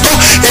Almighty God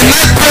in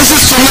high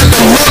places tonight, the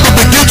Lord will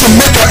begin to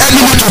make your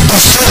enemy to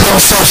destroy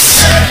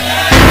themselves.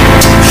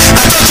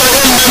 I thought your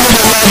own enemy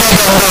will rather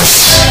than us.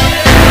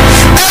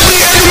 Every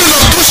enemy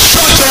of this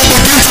church will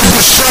begin to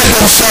destroy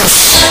themselves.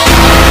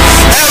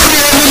 Every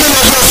enemy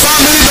of your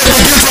family will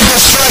begin to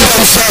destroy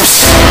themselves.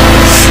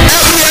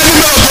 Every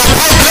enemy of your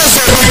progress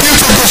will begin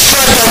to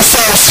destroy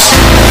themselves.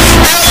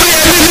 Every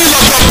enemy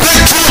of your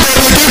breakthrough will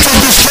begin to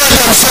destroy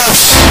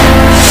themselves.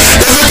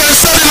 If you can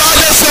say the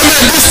loudest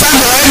amen, this time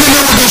your enemy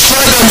will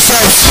destroy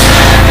themselves.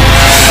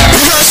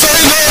 If you are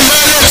saying no,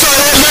 man, let your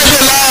amen be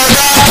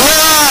louder.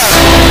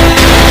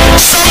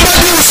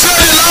 Somebody will say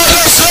the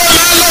loudest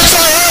amen, let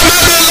your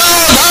amen be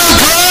louder.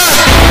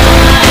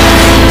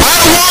 I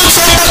want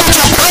somebody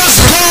to praise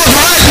God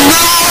right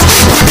now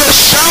with a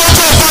shout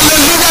of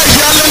hallelujah.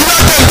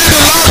 Hallelujah can be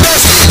the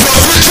loudest. Your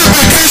victory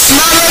begins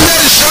now.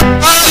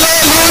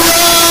 Hallelujah.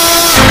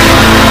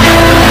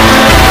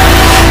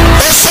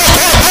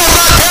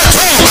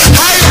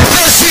 High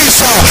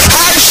praises,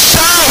 high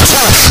shout,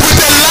 with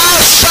a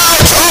loud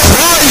shout of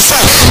voice,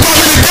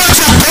 communicate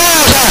to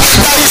God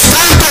that it's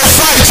time to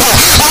fight.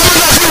 How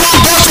many of you want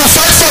God to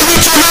fight for you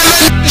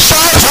tonight?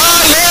 Shout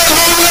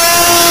hallelujah.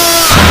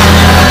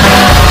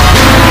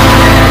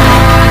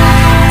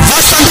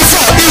 Verse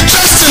 24,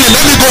 interestingly,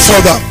 let me go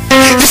further.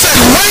 He said,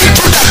 when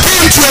Judah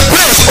came to a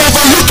place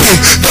overlooking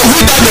the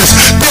wilderness,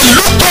 they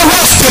looked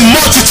towards the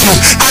multitude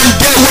and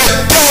there were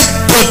dead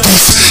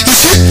bodies. You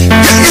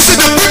see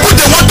the people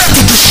they wanted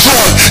to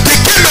destroy, they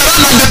came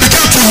around and they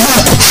began to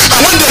look, and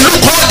when they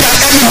looked all their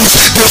enemies,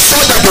 they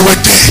saw that they were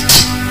dead.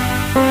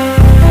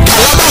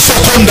 Kalaba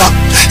Sokonda.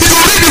 If you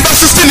read in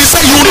verse 16, he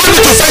said, you will not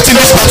need to fight in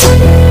this battle.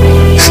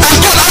 And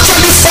God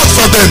actually fought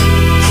for them.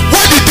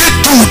 What did they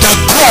do that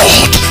God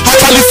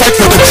actually fight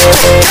for them?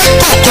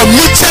 They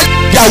committed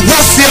their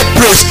warfare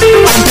praise,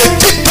 and they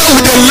did that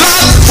with a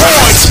loud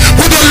voice,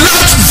 with a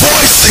loud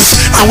voices,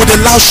 and with a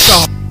loud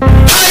shout.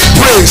 High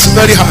praise,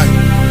 very high.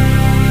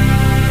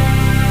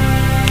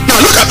 Now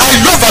look at, I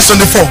love verse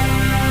 24.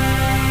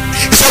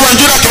 He said when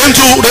Judah came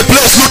to the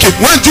place looking,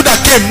 when Judah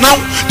came, now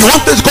they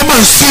wanted to come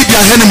and see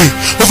their enemy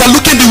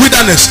overlooking the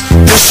wilderness.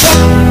 They saw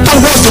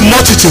towards the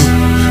multitude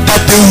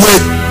that they were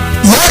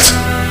what?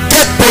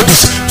 Dead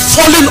bodies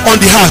falling on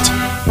the heart.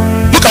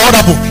 Look at what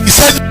happened. He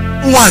said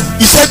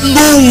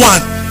no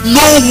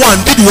one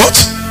did what?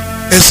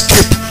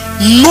 Escape.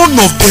 None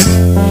of them.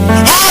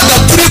 All the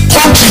three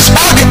countries,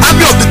 all the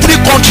army of the three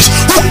countries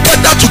who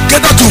gathered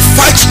together to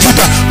fight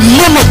Judah,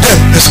 none of them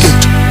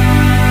escaped.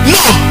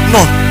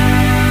 None.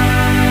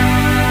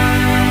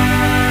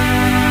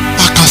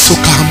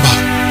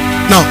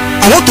 Now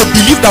I want to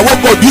believe that what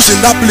God used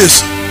in that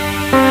place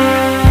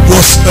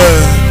was a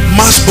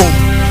mass bomb.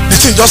 The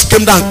person just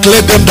came down and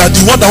cleared them, that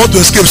the one that want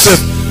to escape safe,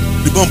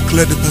 the bomb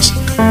cleared the person.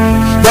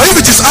 But if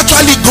it is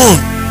actually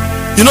gone,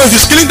 you know, if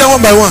he's killing them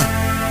one by one,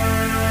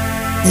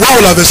 one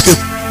will have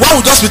escaped. One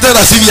will just pretend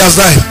as if he has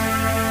died.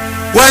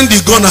 When the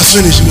gun has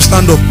finished, he will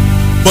stand up.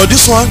 But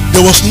this one,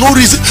 there was no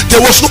reason, there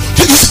was no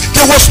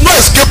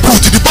escape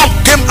route. The bomb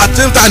came at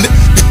them and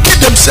they killed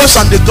themselves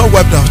and they got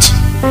wiped out.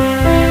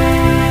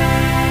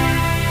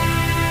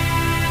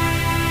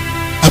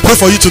 I pray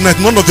for you tonight,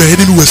 none of your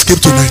enemy will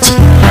escape tonight.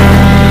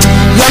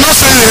 You are not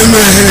saying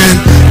amen.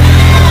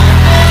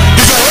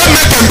 If your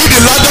amen can be the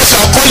loudest, you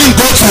are calling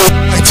God to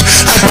tonight.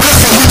 I pray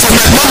for you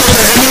tonight, none of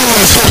your enemy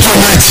will escape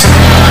tonight.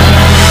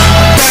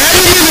 The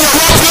enemy in your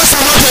workplace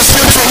will not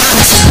escape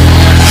tonight.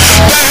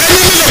 The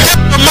enemy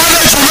against your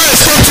marriage will not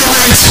escape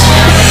tonight.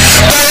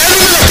 The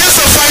enemy against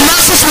your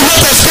finances will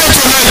not escape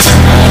tonight.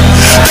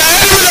 The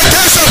enemy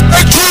against your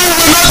breakthrough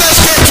will not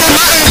escape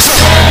tonight.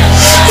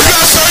 If you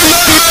are saying no,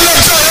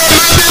 let your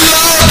amen be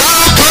loud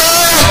and clear.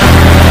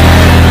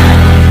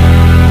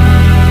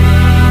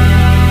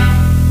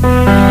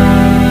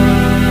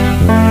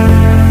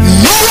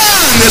 No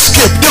one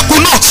escaped. They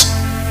could not.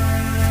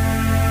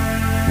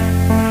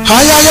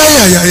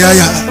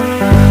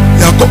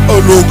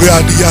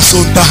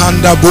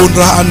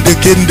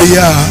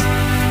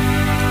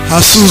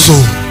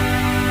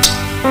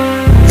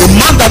 A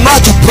man that knows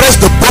how to press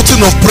the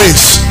button of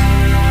praise,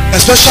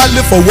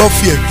 especially for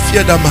welfare,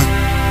 fear that man.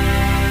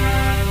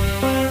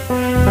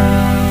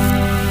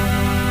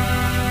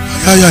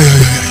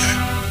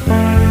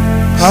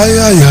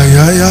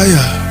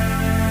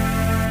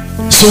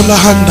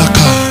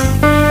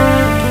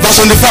 Verse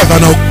 25,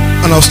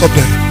 and I'll stop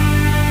there.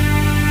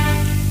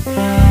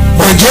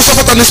 When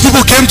Joseph and his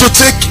people came to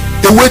take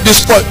away the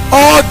spoil,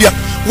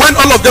 when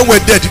all of them were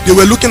dead, they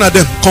were looking at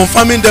them,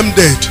 confirming them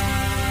dead,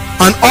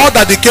 and all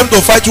that they came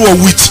to fight war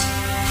with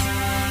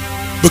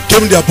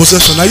became their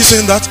possession. Are you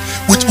saying that?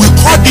 We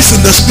call this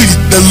in the spirit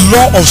the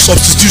law of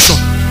substitution.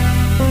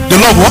 The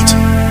law of what?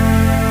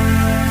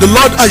 The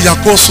Lord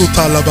Ayakoso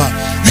Talaba.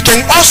 You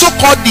can also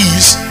call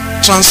this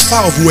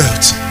transfer of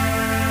wealth.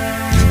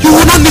 You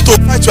will not need to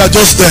fight, you are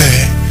just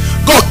there.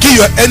 God kill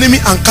your enemy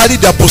and carry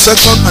their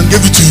possession and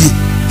give it to you.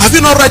 Have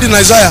you not read in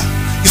Isaiah?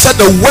 He said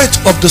the weight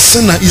of the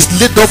sinner is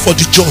laid up for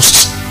the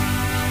just.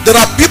 There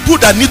are people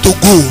that need to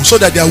go so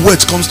that their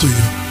weight comes to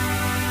you.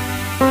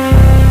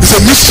 It's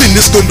a mystery in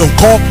this kingdom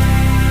called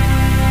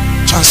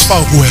transfer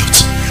of wealth.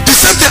 The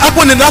same thing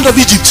happened in the land of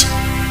Egypt.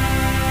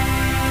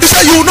 He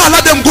said you will not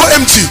allow them go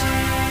empty.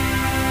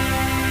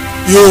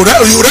 You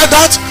read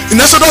that in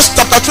Exodus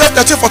chapter 12,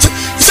 13, 14.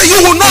 He said you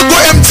will not go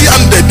empty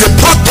handed. They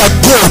brought their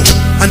gold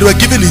and they were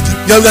giving it.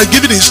 They were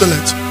giving the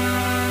Israelites.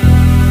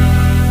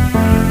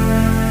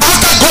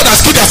 God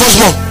has killed their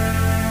firstborn.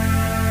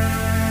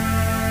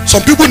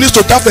 Some people need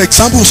to die for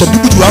example. Some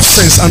people to have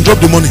sense and drop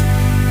the money.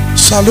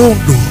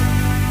 Salondo.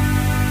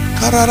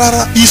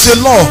 Kararara. It's a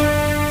law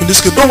in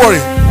this case. Don't worry.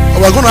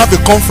 We're going to have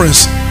a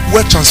conference.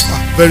 Wealth transfer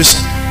very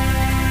soon.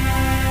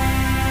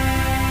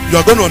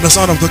 You are going to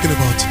understand what I'm talking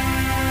about.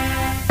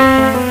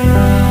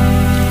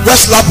 Where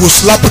slap will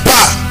slap.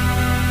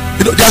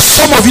 You know, there are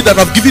some of you that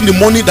have given the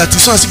money that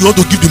it's not as if you want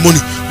to give the money,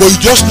 but you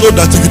just know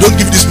that if you don't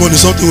give this money,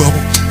 something will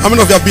happen. How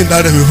many of you have been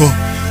there before?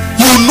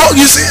 You know,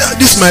 you say,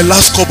 this is my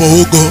last couple.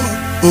 Oh God,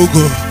 oh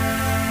God.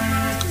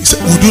 He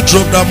said, would you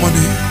drop that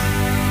money?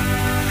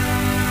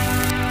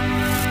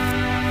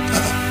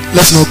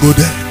 Let's not go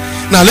there.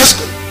 Now let's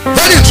go.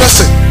 Very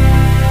interesting.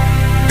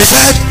 He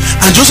said,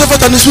 and Joseph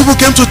and his people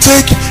came to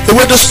take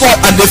away the spoil,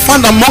 and they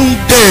found among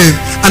them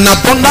an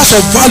abundance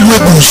of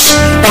valuables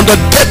on the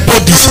dead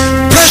bodies,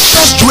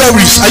 precious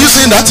jewelries. Are you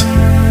saying that?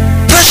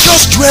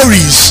 Precious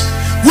jewelries,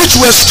 which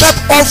were stripped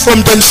off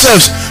from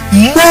themselves,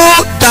 more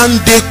than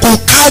they could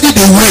carry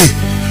away.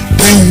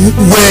 They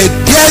were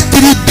there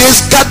 3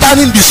 days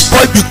gathering the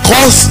spoil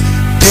because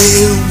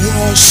they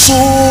were so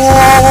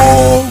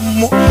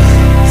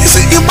you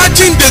see,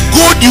 imagine the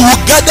gold you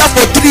will gather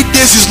for 3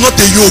 days is not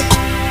a yoke.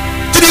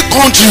 3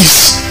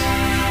 countries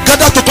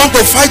gather to come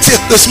to fight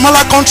the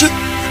smaller country,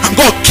 and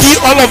God kill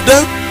all of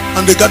them,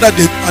 and they gathered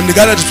the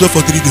spoil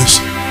for 3 days.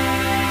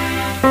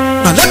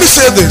 Now let me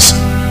say this.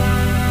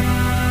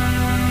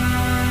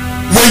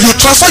 When you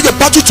transfer your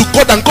battle to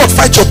God and God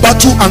fight your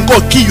battle and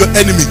God kill your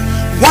enemy,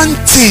 one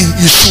thing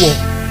is sure: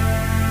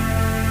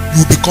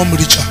 you become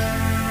richer.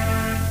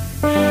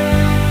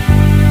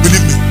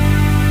 Believe me.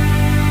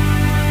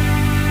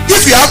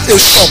 If you have a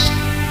shop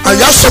and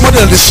you have somebody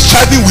that is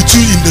striving with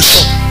you in the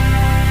shop,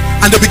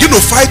 and they begin to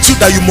fight you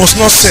that you must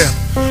not sell,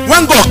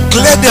 when God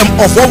clear them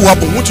of what will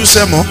happen, won't you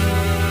sell more?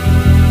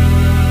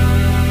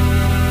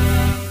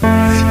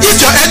 If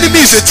your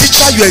enemy is a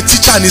teacher, you are a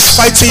teacher and is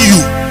fighting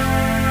you.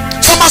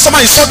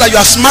 Someone is saw that you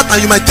are smart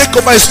and you might take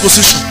over his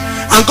position,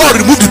 and God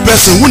remove the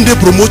person, wouldn't they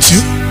promote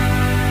you?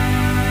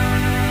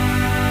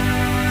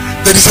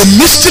 There is a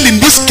mystery in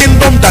this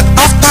kingdom that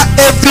after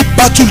every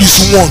battle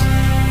is won,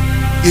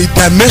 a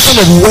dimension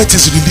of wealth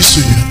is released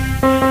to you.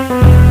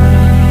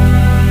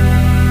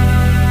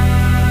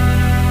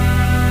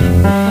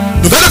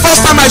 The very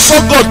first time I saw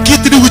God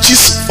kill 3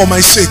 witches for my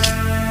sake,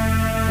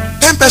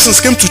 10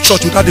 persons came to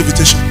church without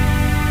invitation.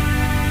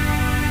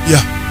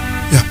 Yeah.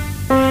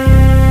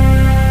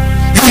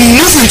 You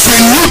move into a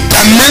new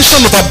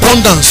dimension of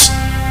abundance.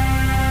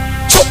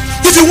 So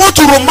if you want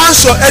to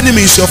romance your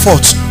enemy, it's your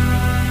fault.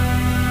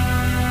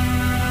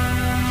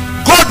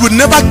 God will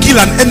never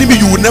kill an enemy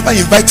you will never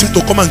invite him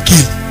to come and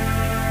kill.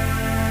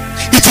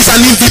 It is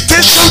an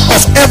invitation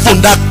of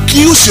heaven that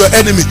kills your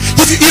enemy.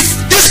 If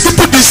these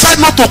people decide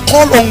not to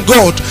call on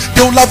God,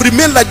 they will have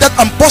remained like that,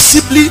 and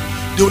possibly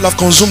they will have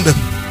consumed them.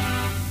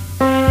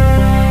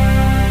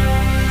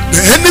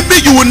 The enemy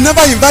you will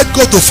never invite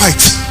God to fight,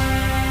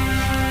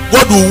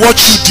 God will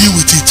watch you deal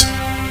with it.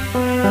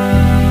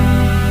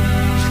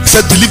 He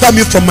said, deliver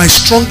me from my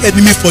strong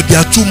enemy, for they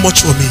are too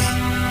much for me.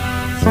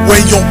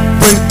 When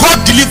God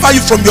delivers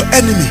you from your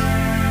enemy,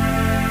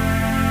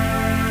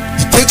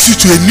 He takes you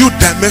to a new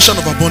dimension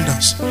of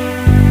abundance.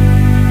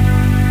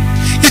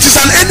 It is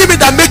an enemy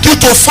that makes you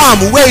to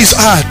farm where it's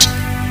hard.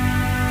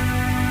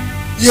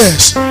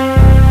 Yes.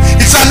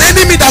 It's an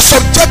enemy that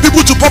subjects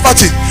people to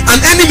poverty. An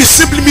enemy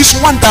simply means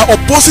one that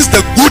opposes the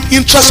good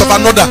interests of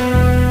another.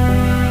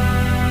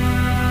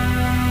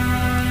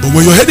 But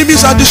when your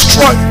enemies are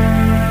destroyed,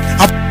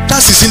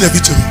 abundance is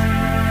inevitable.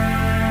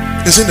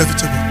 It's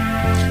inevitable.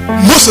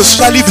 Most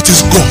especially if it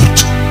is God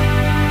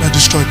that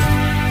destroyed them.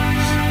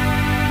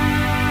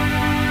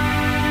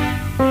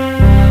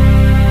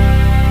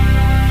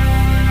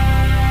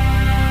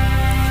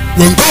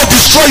 When God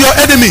destroys your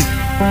enemy,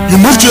 you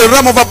move to a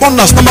realm of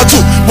abundance. Number 2,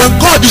 when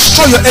God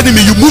destroys your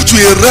enemy, you move to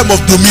a realm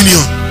of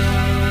dominion.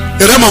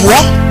 A realm of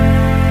what?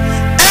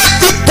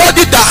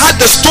 Everybody that had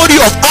the story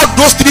of how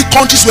those 3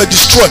 countries were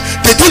destroyed,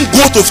 they didn't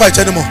go to fight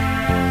anymore.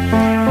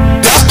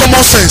 They have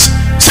common sense.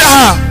 Say,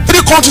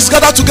 3 countries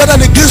gathered together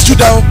against you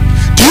now.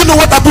 Do you know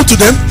what happened to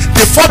them?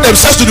 They fought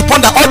themselves to the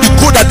point that all the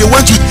gold that they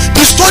went with,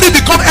 the story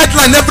become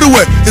headline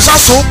everywhere. Is that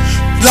so?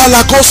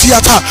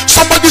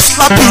 Somebody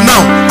slap you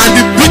now, and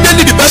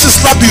immediately the person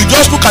slap you,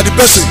 just look at the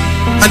person,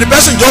 and the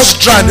person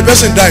just died, and the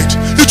person died.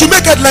 It will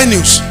make headline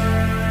news.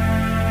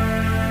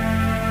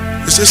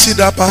 They say, see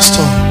that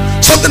pastor,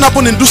 something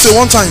happened in Duse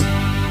one time.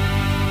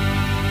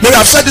 Maybe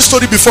I've said this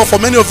story before.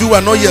 For many of you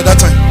who are not here at that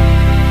time,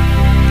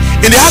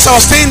 in the house I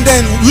was staying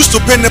then, we used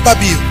to pay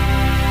NEPA bill.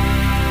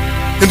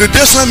 In the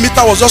days when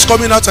meter was just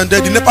coming out, and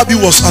then the NEPA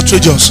bill was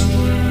outrageous.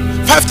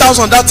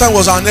 5,000 that time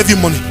was our heavy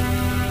money.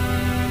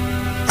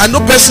 I know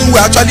person who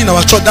were actually in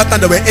our church that time,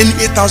 they were earning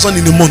 8,000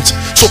 in a month.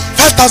 So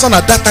 5,000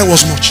 at that time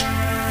was much.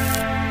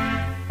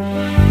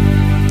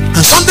 And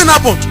something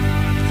happened.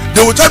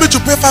 They would tell me to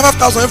pay 5,000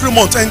 every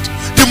month, and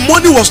the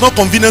money was not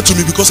convenient to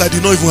me because I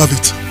did not even have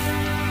it.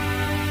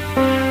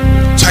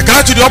 So I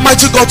cried to the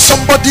Almighty God.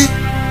 Somebody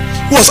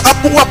who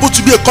happened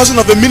to be a cousin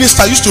of a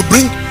minister used to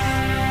bring,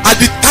 at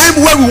the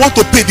time where we want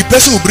to pay, the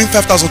person will bring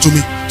 5,000 to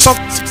me, some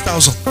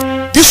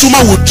 6,000. This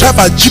woman would drive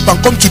a jeep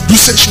and come to do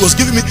say she was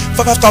giving me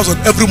 5,000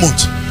 every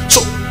month. So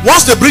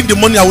once they bring the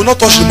money, I will not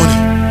touch the money.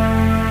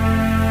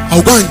 I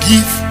will go and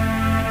give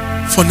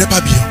for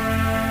NEPA bill.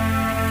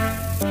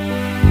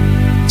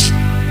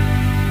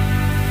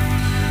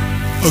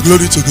 Oh,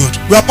 glory to God.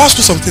 We are passed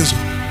through some things.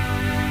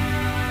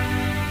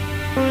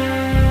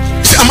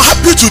 See, I'm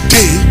happy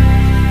today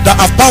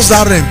that I've passed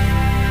that realm.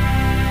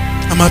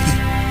 I'm happy.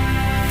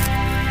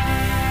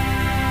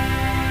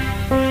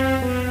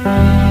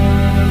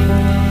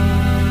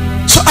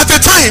 So at the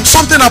time,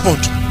 something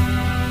happened.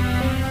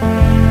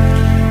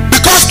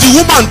 Because the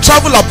woman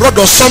traveled abroad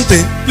or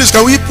something, please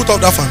can we put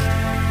out that fan?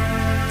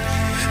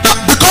 Now,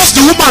 because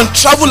the woman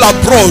traveled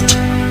abroad,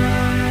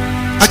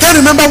 I can't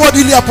remember what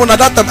really happened at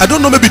that time. I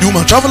don't know, maybe the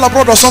woman traveled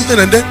abroad or something,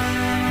 and then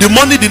the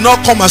money did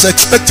not come as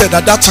expected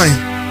at that time.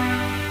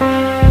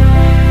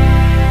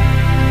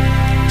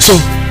 So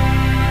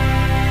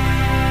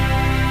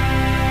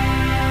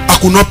I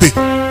could not pay.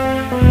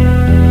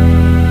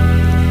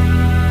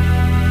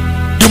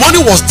 The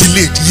money was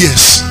delayed,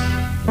 yes.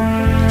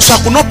 So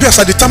I could not pay as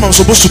at the time I was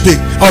supposed to pay.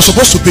 I was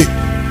supposed to pay.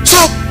 So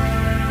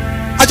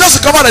I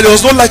just discovered that there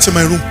was no light in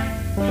my room.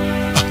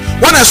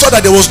 When I saw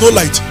that there was no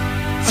light,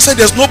 I said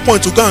there's no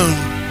point to go and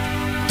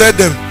tell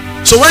them.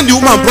 So when the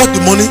woman brought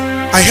the money,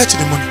 I hid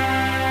the money.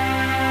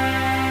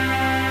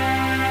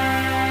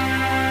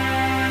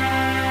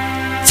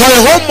 For a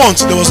whole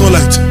month there was no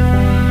light.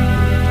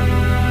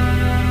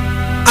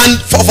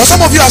 And for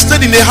some of you are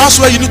staying in a house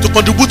where you need to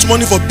contribute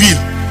money for bill.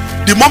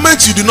 The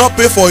moment you do not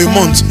pay for a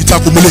month, it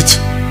accumulates.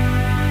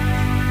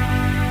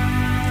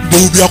 They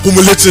will be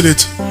accumulating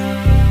it.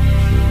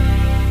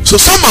 So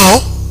somehow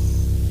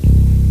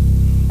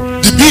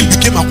the bill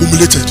became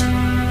accumulated.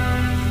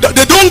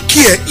 They don't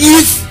care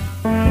if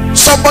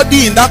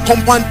somebody in that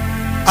compound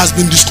has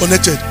been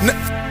disconnected.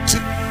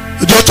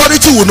 The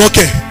authority will not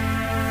care.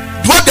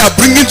 What they are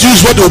bringing to you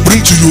is what they will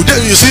bring to you.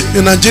 You see,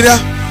 in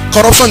Nigeria,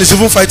 corruption is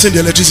even fighting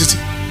the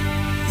electricity.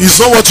 It's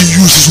not what you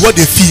use, it's what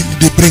they feel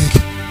they bring.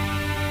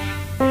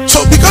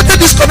 So because they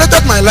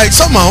disconnected my light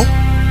somehow,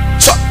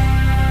 so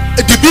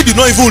the bill did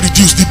not even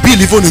reduce, the bill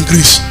even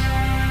increased.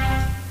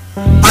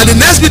 And the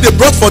next bill they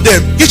brought for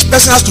them, each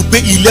person has to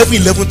pay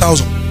 11,000.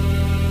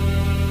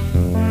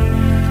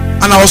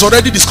 And I was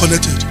already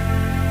disconnected.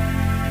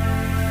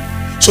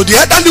 So the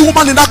elderly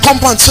woman in that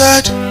compound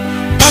said,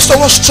 Pastor,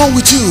 what's wrong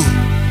with you?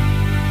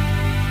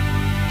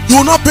 You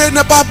will not pay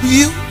NEPA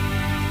bill?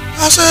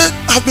 I said,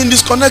 I've been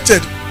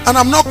disconnected and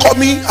I'm not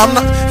coming. And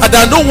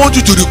I don't want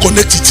you to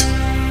reconnect it.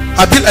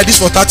 I've been like this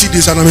for 30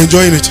 days and I'm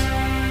enjoying it.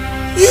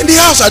 In the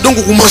house, I don't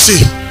go say.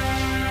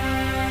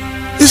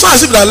 It's not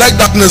as if I like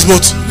darkness,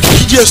 but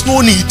yes, no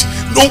need,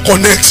 don't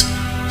connect.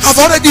 I've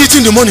already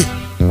eaten the money.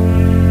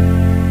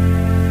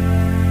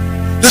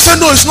 They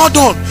said, no, it's not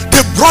done. They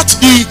brought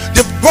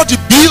the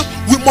bill,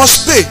 we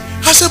must pay.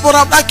 I said, but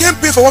I can't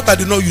pay for what I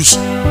did not use.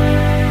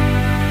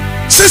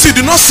 Since you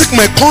did not seek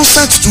my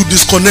consent to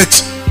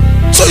disconnect,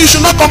 so you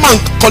should not come and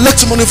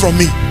collect money from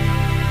me.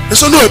 They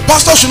said, no, a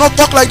pastor should not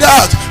talk like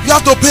that. You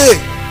have to pay.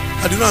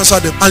 I did not answer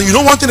them. And you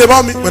know one thing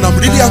about me? When I'm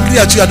really angry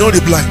at you, I don't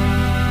reply.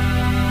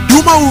 The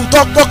woman will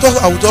talk,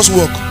 I will just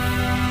walk.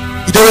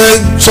 There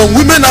were some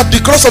women at the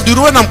cross of the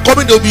road. When I'm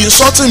coming, they'll be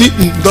insulting me.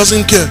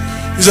 Doesn't care.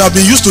 He said, I've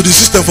been used to the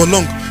system for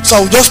long, so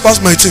I will just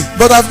pass my thing.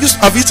 But I've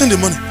eaten the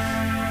money.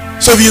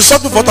 So if you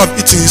insult me for what I've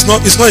eaten, it's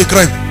not a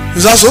crime.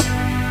 Is that so?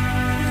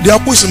 The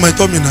apple is in my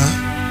tummy now.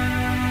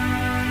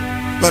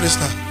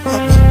 Barrister.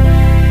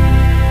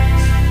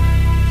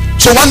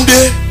 So one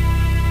day,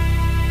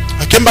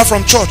 I came back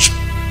from church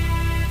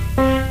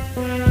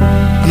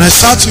and I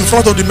sat in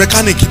front of the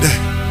mechanic there.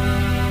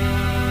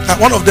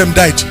 One of them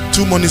died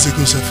 2 mornings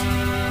ago, sir.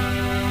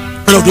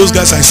 One of those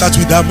guys I sat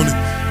with that morning.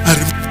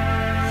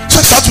 So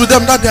I sat with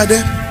them that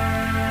day.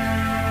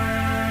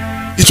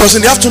 It was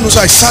in the afternoon, so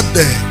I sat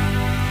there.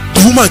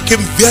 The woman came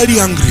very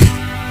angry.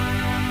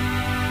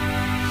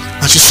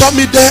 And she saw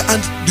me there and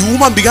the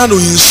woman began to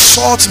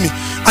insult me.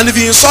 And if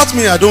you insult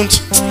me, I don't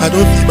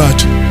feel bad.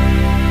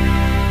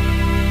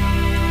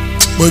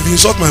 But if you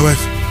insult my wife,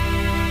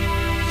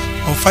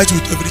 I'll fight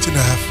with everything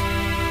I have.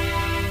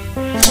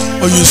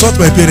 Or you insult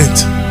my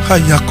parents,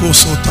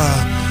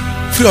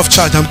 free of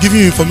charge. I'm giving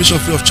you information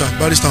free of charge.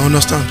 Barrister,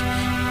 understand.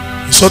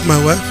 Insult my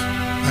wife,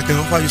 I can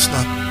offer you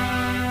slap.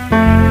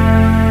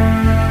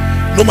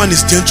 No man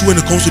is gentle when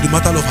it comes to the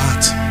matter of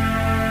heart.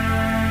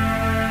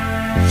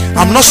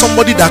 I'm not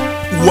somebody that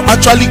will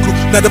actually grow.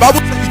 Now the Bible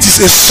says it is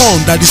a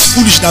son that is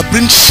foolish that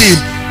brings shame.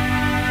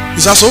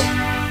 Is that so?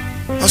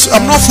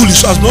 I'm not foolish,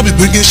 so I will not be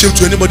bringing shame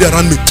to anybody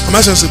around me. Am I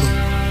sensible?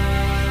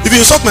 If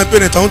you insult my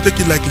parents, I won't take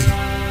it lightly.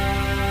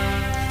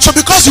 So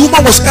because the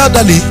woman was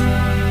elderly,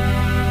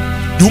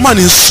 the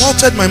woman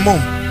insulted my mom.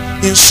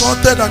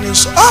 Insulted and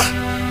insulted.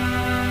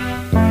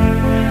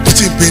 It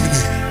didn't pain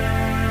me.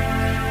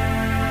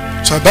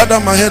 So I bowed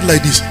down my head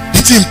like this.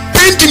 It didn't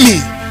pain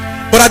me.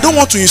 But I don't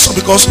want to insult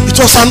because it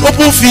was an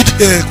open field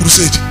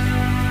crusade.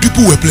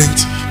 People were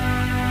plenty.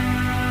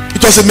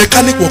 It was a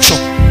mechanic workshop.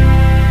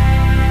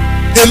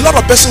 A lot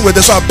of persons were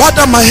there. So I bowed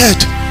down my head.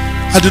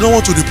 I did not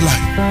want to reply.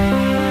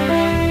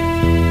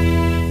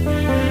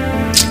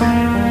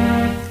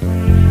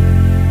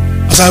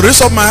 As I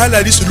raised up my head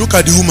like this to look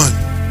at the woman,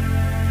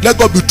 let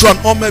God be true and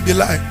all men be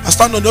lie. I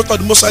stand on the altar of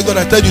the Most High God,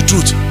 I tell you the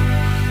truth.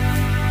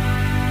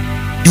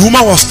 The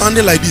woman was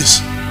standing like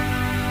this.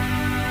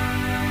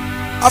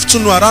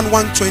 Afternoon around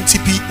 1:20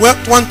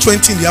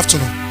 in the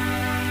afternoon,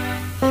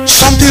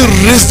 something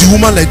raised the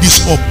woman like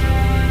this up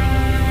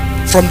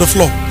from the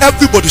floor.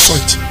 Everybody saw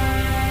it.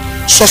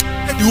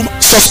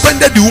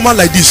 Suspended the woman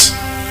like this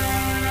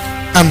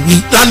and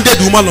landed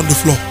the woman on the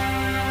floor.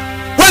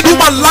 When the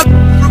woman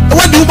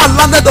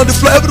landed on the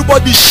floor,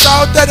 everybody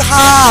shouted,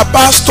 "Ha,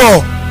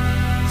 Pastor!"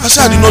 I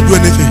said, I did not do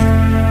anything.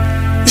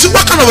 He said,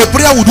 what kind of a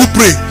prayer would you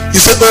pray? He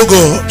said, oh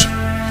God,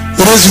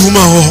 raise the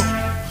woman up.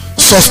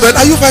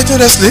 Suspend. Are you fighting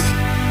wrestling?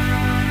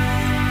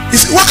 He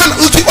said, what kind of,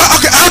 okay,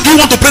 how do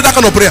you want to pray that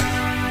kind of prayer?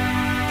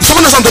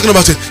 Someone else I'm talking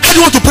about it. How do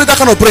you want to pray that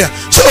kind of prayer?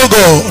 Say, oh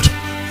God,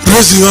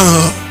 raise the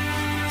woman up.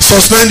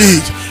 Suspend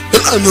it.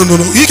 No.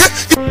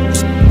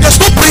 There's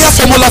no prayer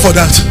formula for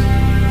that.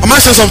 Am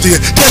I saying something here?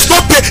 There's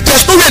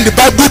nowhere in the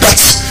Bible that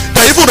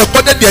even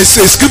recorded there is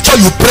a scripture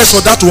you press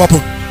for that to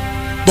happen.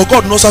 But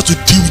God knows how to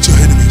deal with your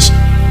enemies.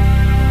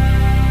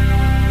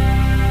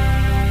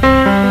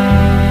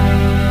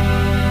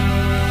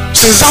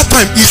 Since that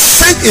time, he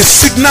sent a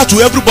signal to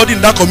everybody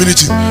in that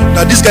community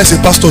that this guy is a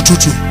pastor, true.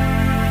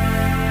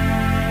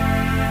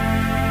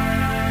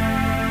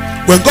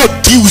 When God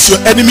deals with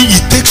your enemy, he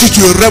takes you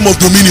to a realm of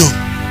dominion.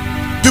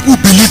 People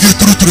believe you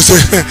true.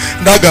 Say,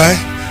 that guy,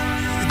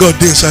 God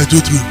did inside true.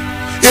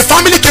 A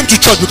family came to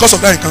church because of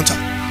that encounter.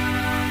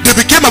 They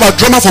became our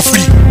drama for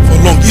free for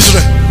long.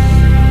 Israel.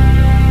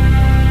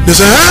 They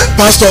said,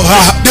 Pastor,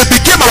 they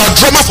became our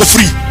drama for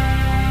free.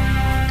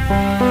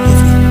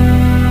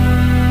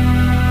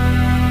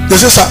 They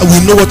say, sir, we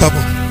know what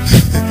happened.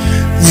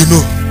 We know.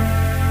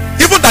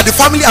 Even that the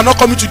family are not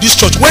coming to this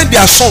church. When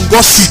their son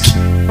got sick,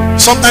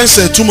 sometimes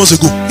 2 months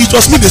ago, it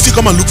was me they still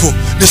come and look for.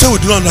 They said,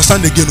 we do not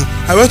understand again.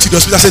 I went to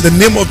the hospital, I said, the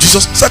name of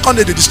Jesus. Second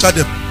day, they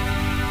discharged them.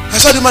 I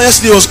saw the man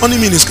yesterday, was on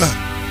him in his car.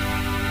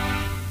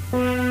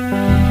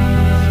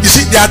 You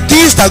see, there are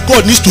things that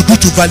God needs to do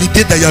to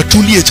validate that you are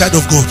truly a child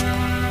of God.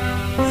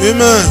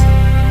 Amen.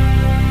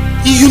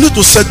 You need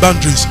to set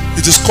boundaries.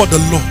 It is called the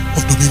law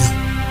of dominion.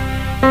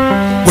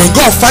 When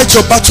God fights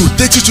your battle,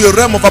 takes you to a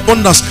realm of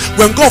abundance.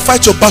 When God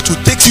fights your battle,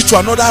 takes you to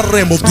another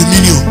realm of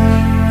dominion.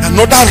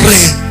 Another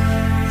realm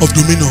of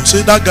dominion.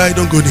 Say, that guy,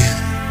 don't go there.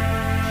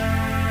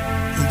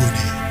 Don't go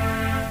there.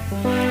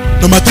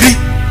 Number 3,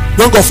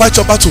 when God fights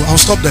your battle, I'll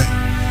stop there.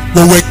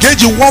 When we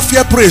engage in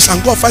warfare praise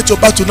and God fights your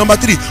battle, number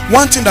 3,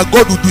 one thing that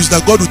God will do is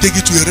that God will take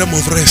you to a realm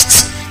of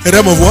rest. A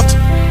realm of what?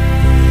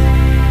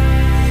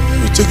 He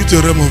will take you to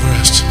a realm of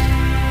rest.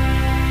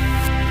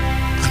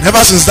 And ever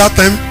since that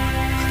time,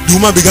 the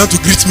woman began to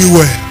greet me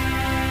well.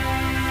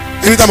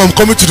 Anytime I'm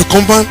coming to the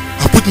compound,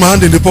 I put my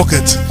hand in the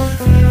pocket.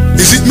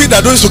 Is it me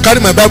that don't used to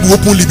carry my Bible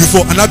openly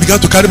before, and I began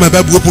to carry my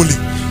Bible openly?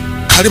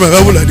 Carry my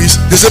Bible like this.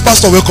 They say,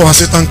 Pastor, welcome. I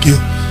say, thank you.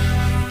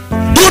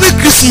 During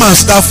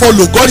Christmas that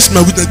follow, God is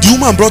my witness. The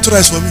woman brought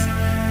rice for me.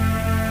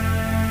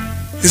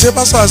 He said,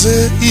 Pastor, I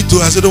say, eat too.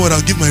 I said, don't worry,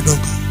 I'll give my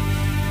dog.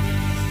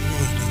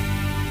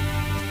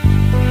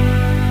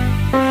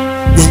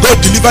 When God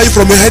delivers you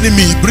from an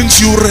enemy, He brings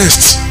you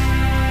rest.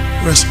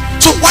 Rest.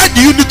 So why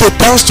do you need to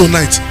dance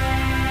tonight?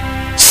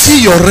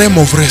 See your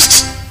realm of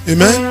rest.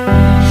 Amen.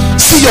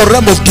 See your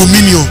realm of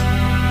dominion.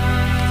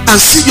 And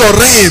see your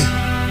realm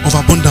of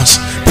abundance.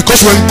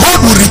 Because when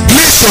God will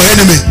replace your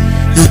enemy,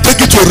 He will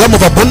take you to a realm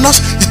of abundance,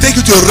 He will take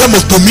you to a realm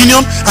of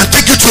dominion, and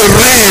take you to a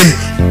realm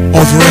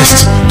of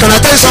rest. Can I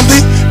tell you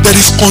something? There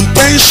is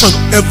contention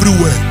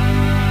everywhere.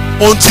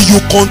 Until you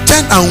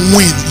contend and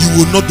win, you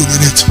will not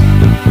dominate.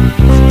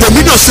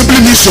 Dominion simply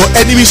means your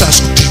enemies are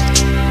subdued.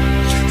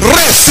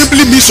 Rest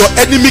simply means your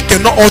enemy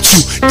cannot hurt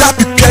you. That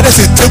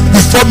prepares a table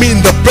before me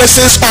in the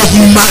presence of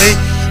mine.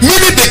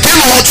 Meaning they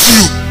cannot hurt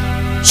you.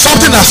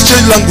 Something has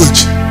changed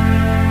language.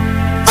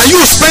 Are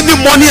you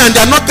spending money and they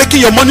are not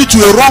taking your money to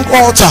a wrong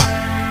altar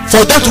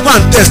for them to go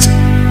and test?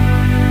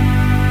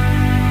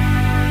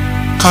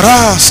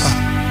 Karasa.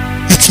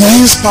 It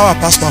means power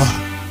past power.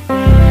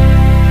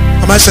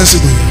 Am I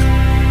sensible here?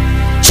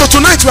 So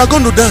tonight we are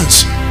going to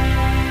dance.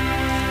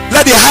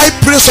 Let the high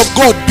praise of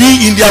God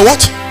be in their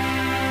what?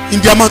 In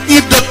their mouth.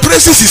 If the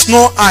praises is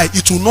not high,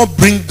 it will not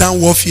bring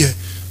down warfare.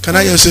 Can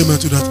I hear say amen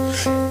to that?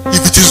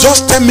 If it is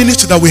just 10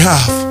 minutes that we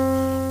have,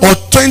 or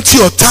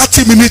 20 or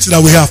 30 minutes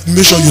that we have,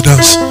 make sure you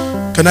dance.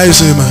 Can I hear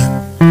say amen?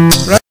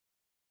 Right?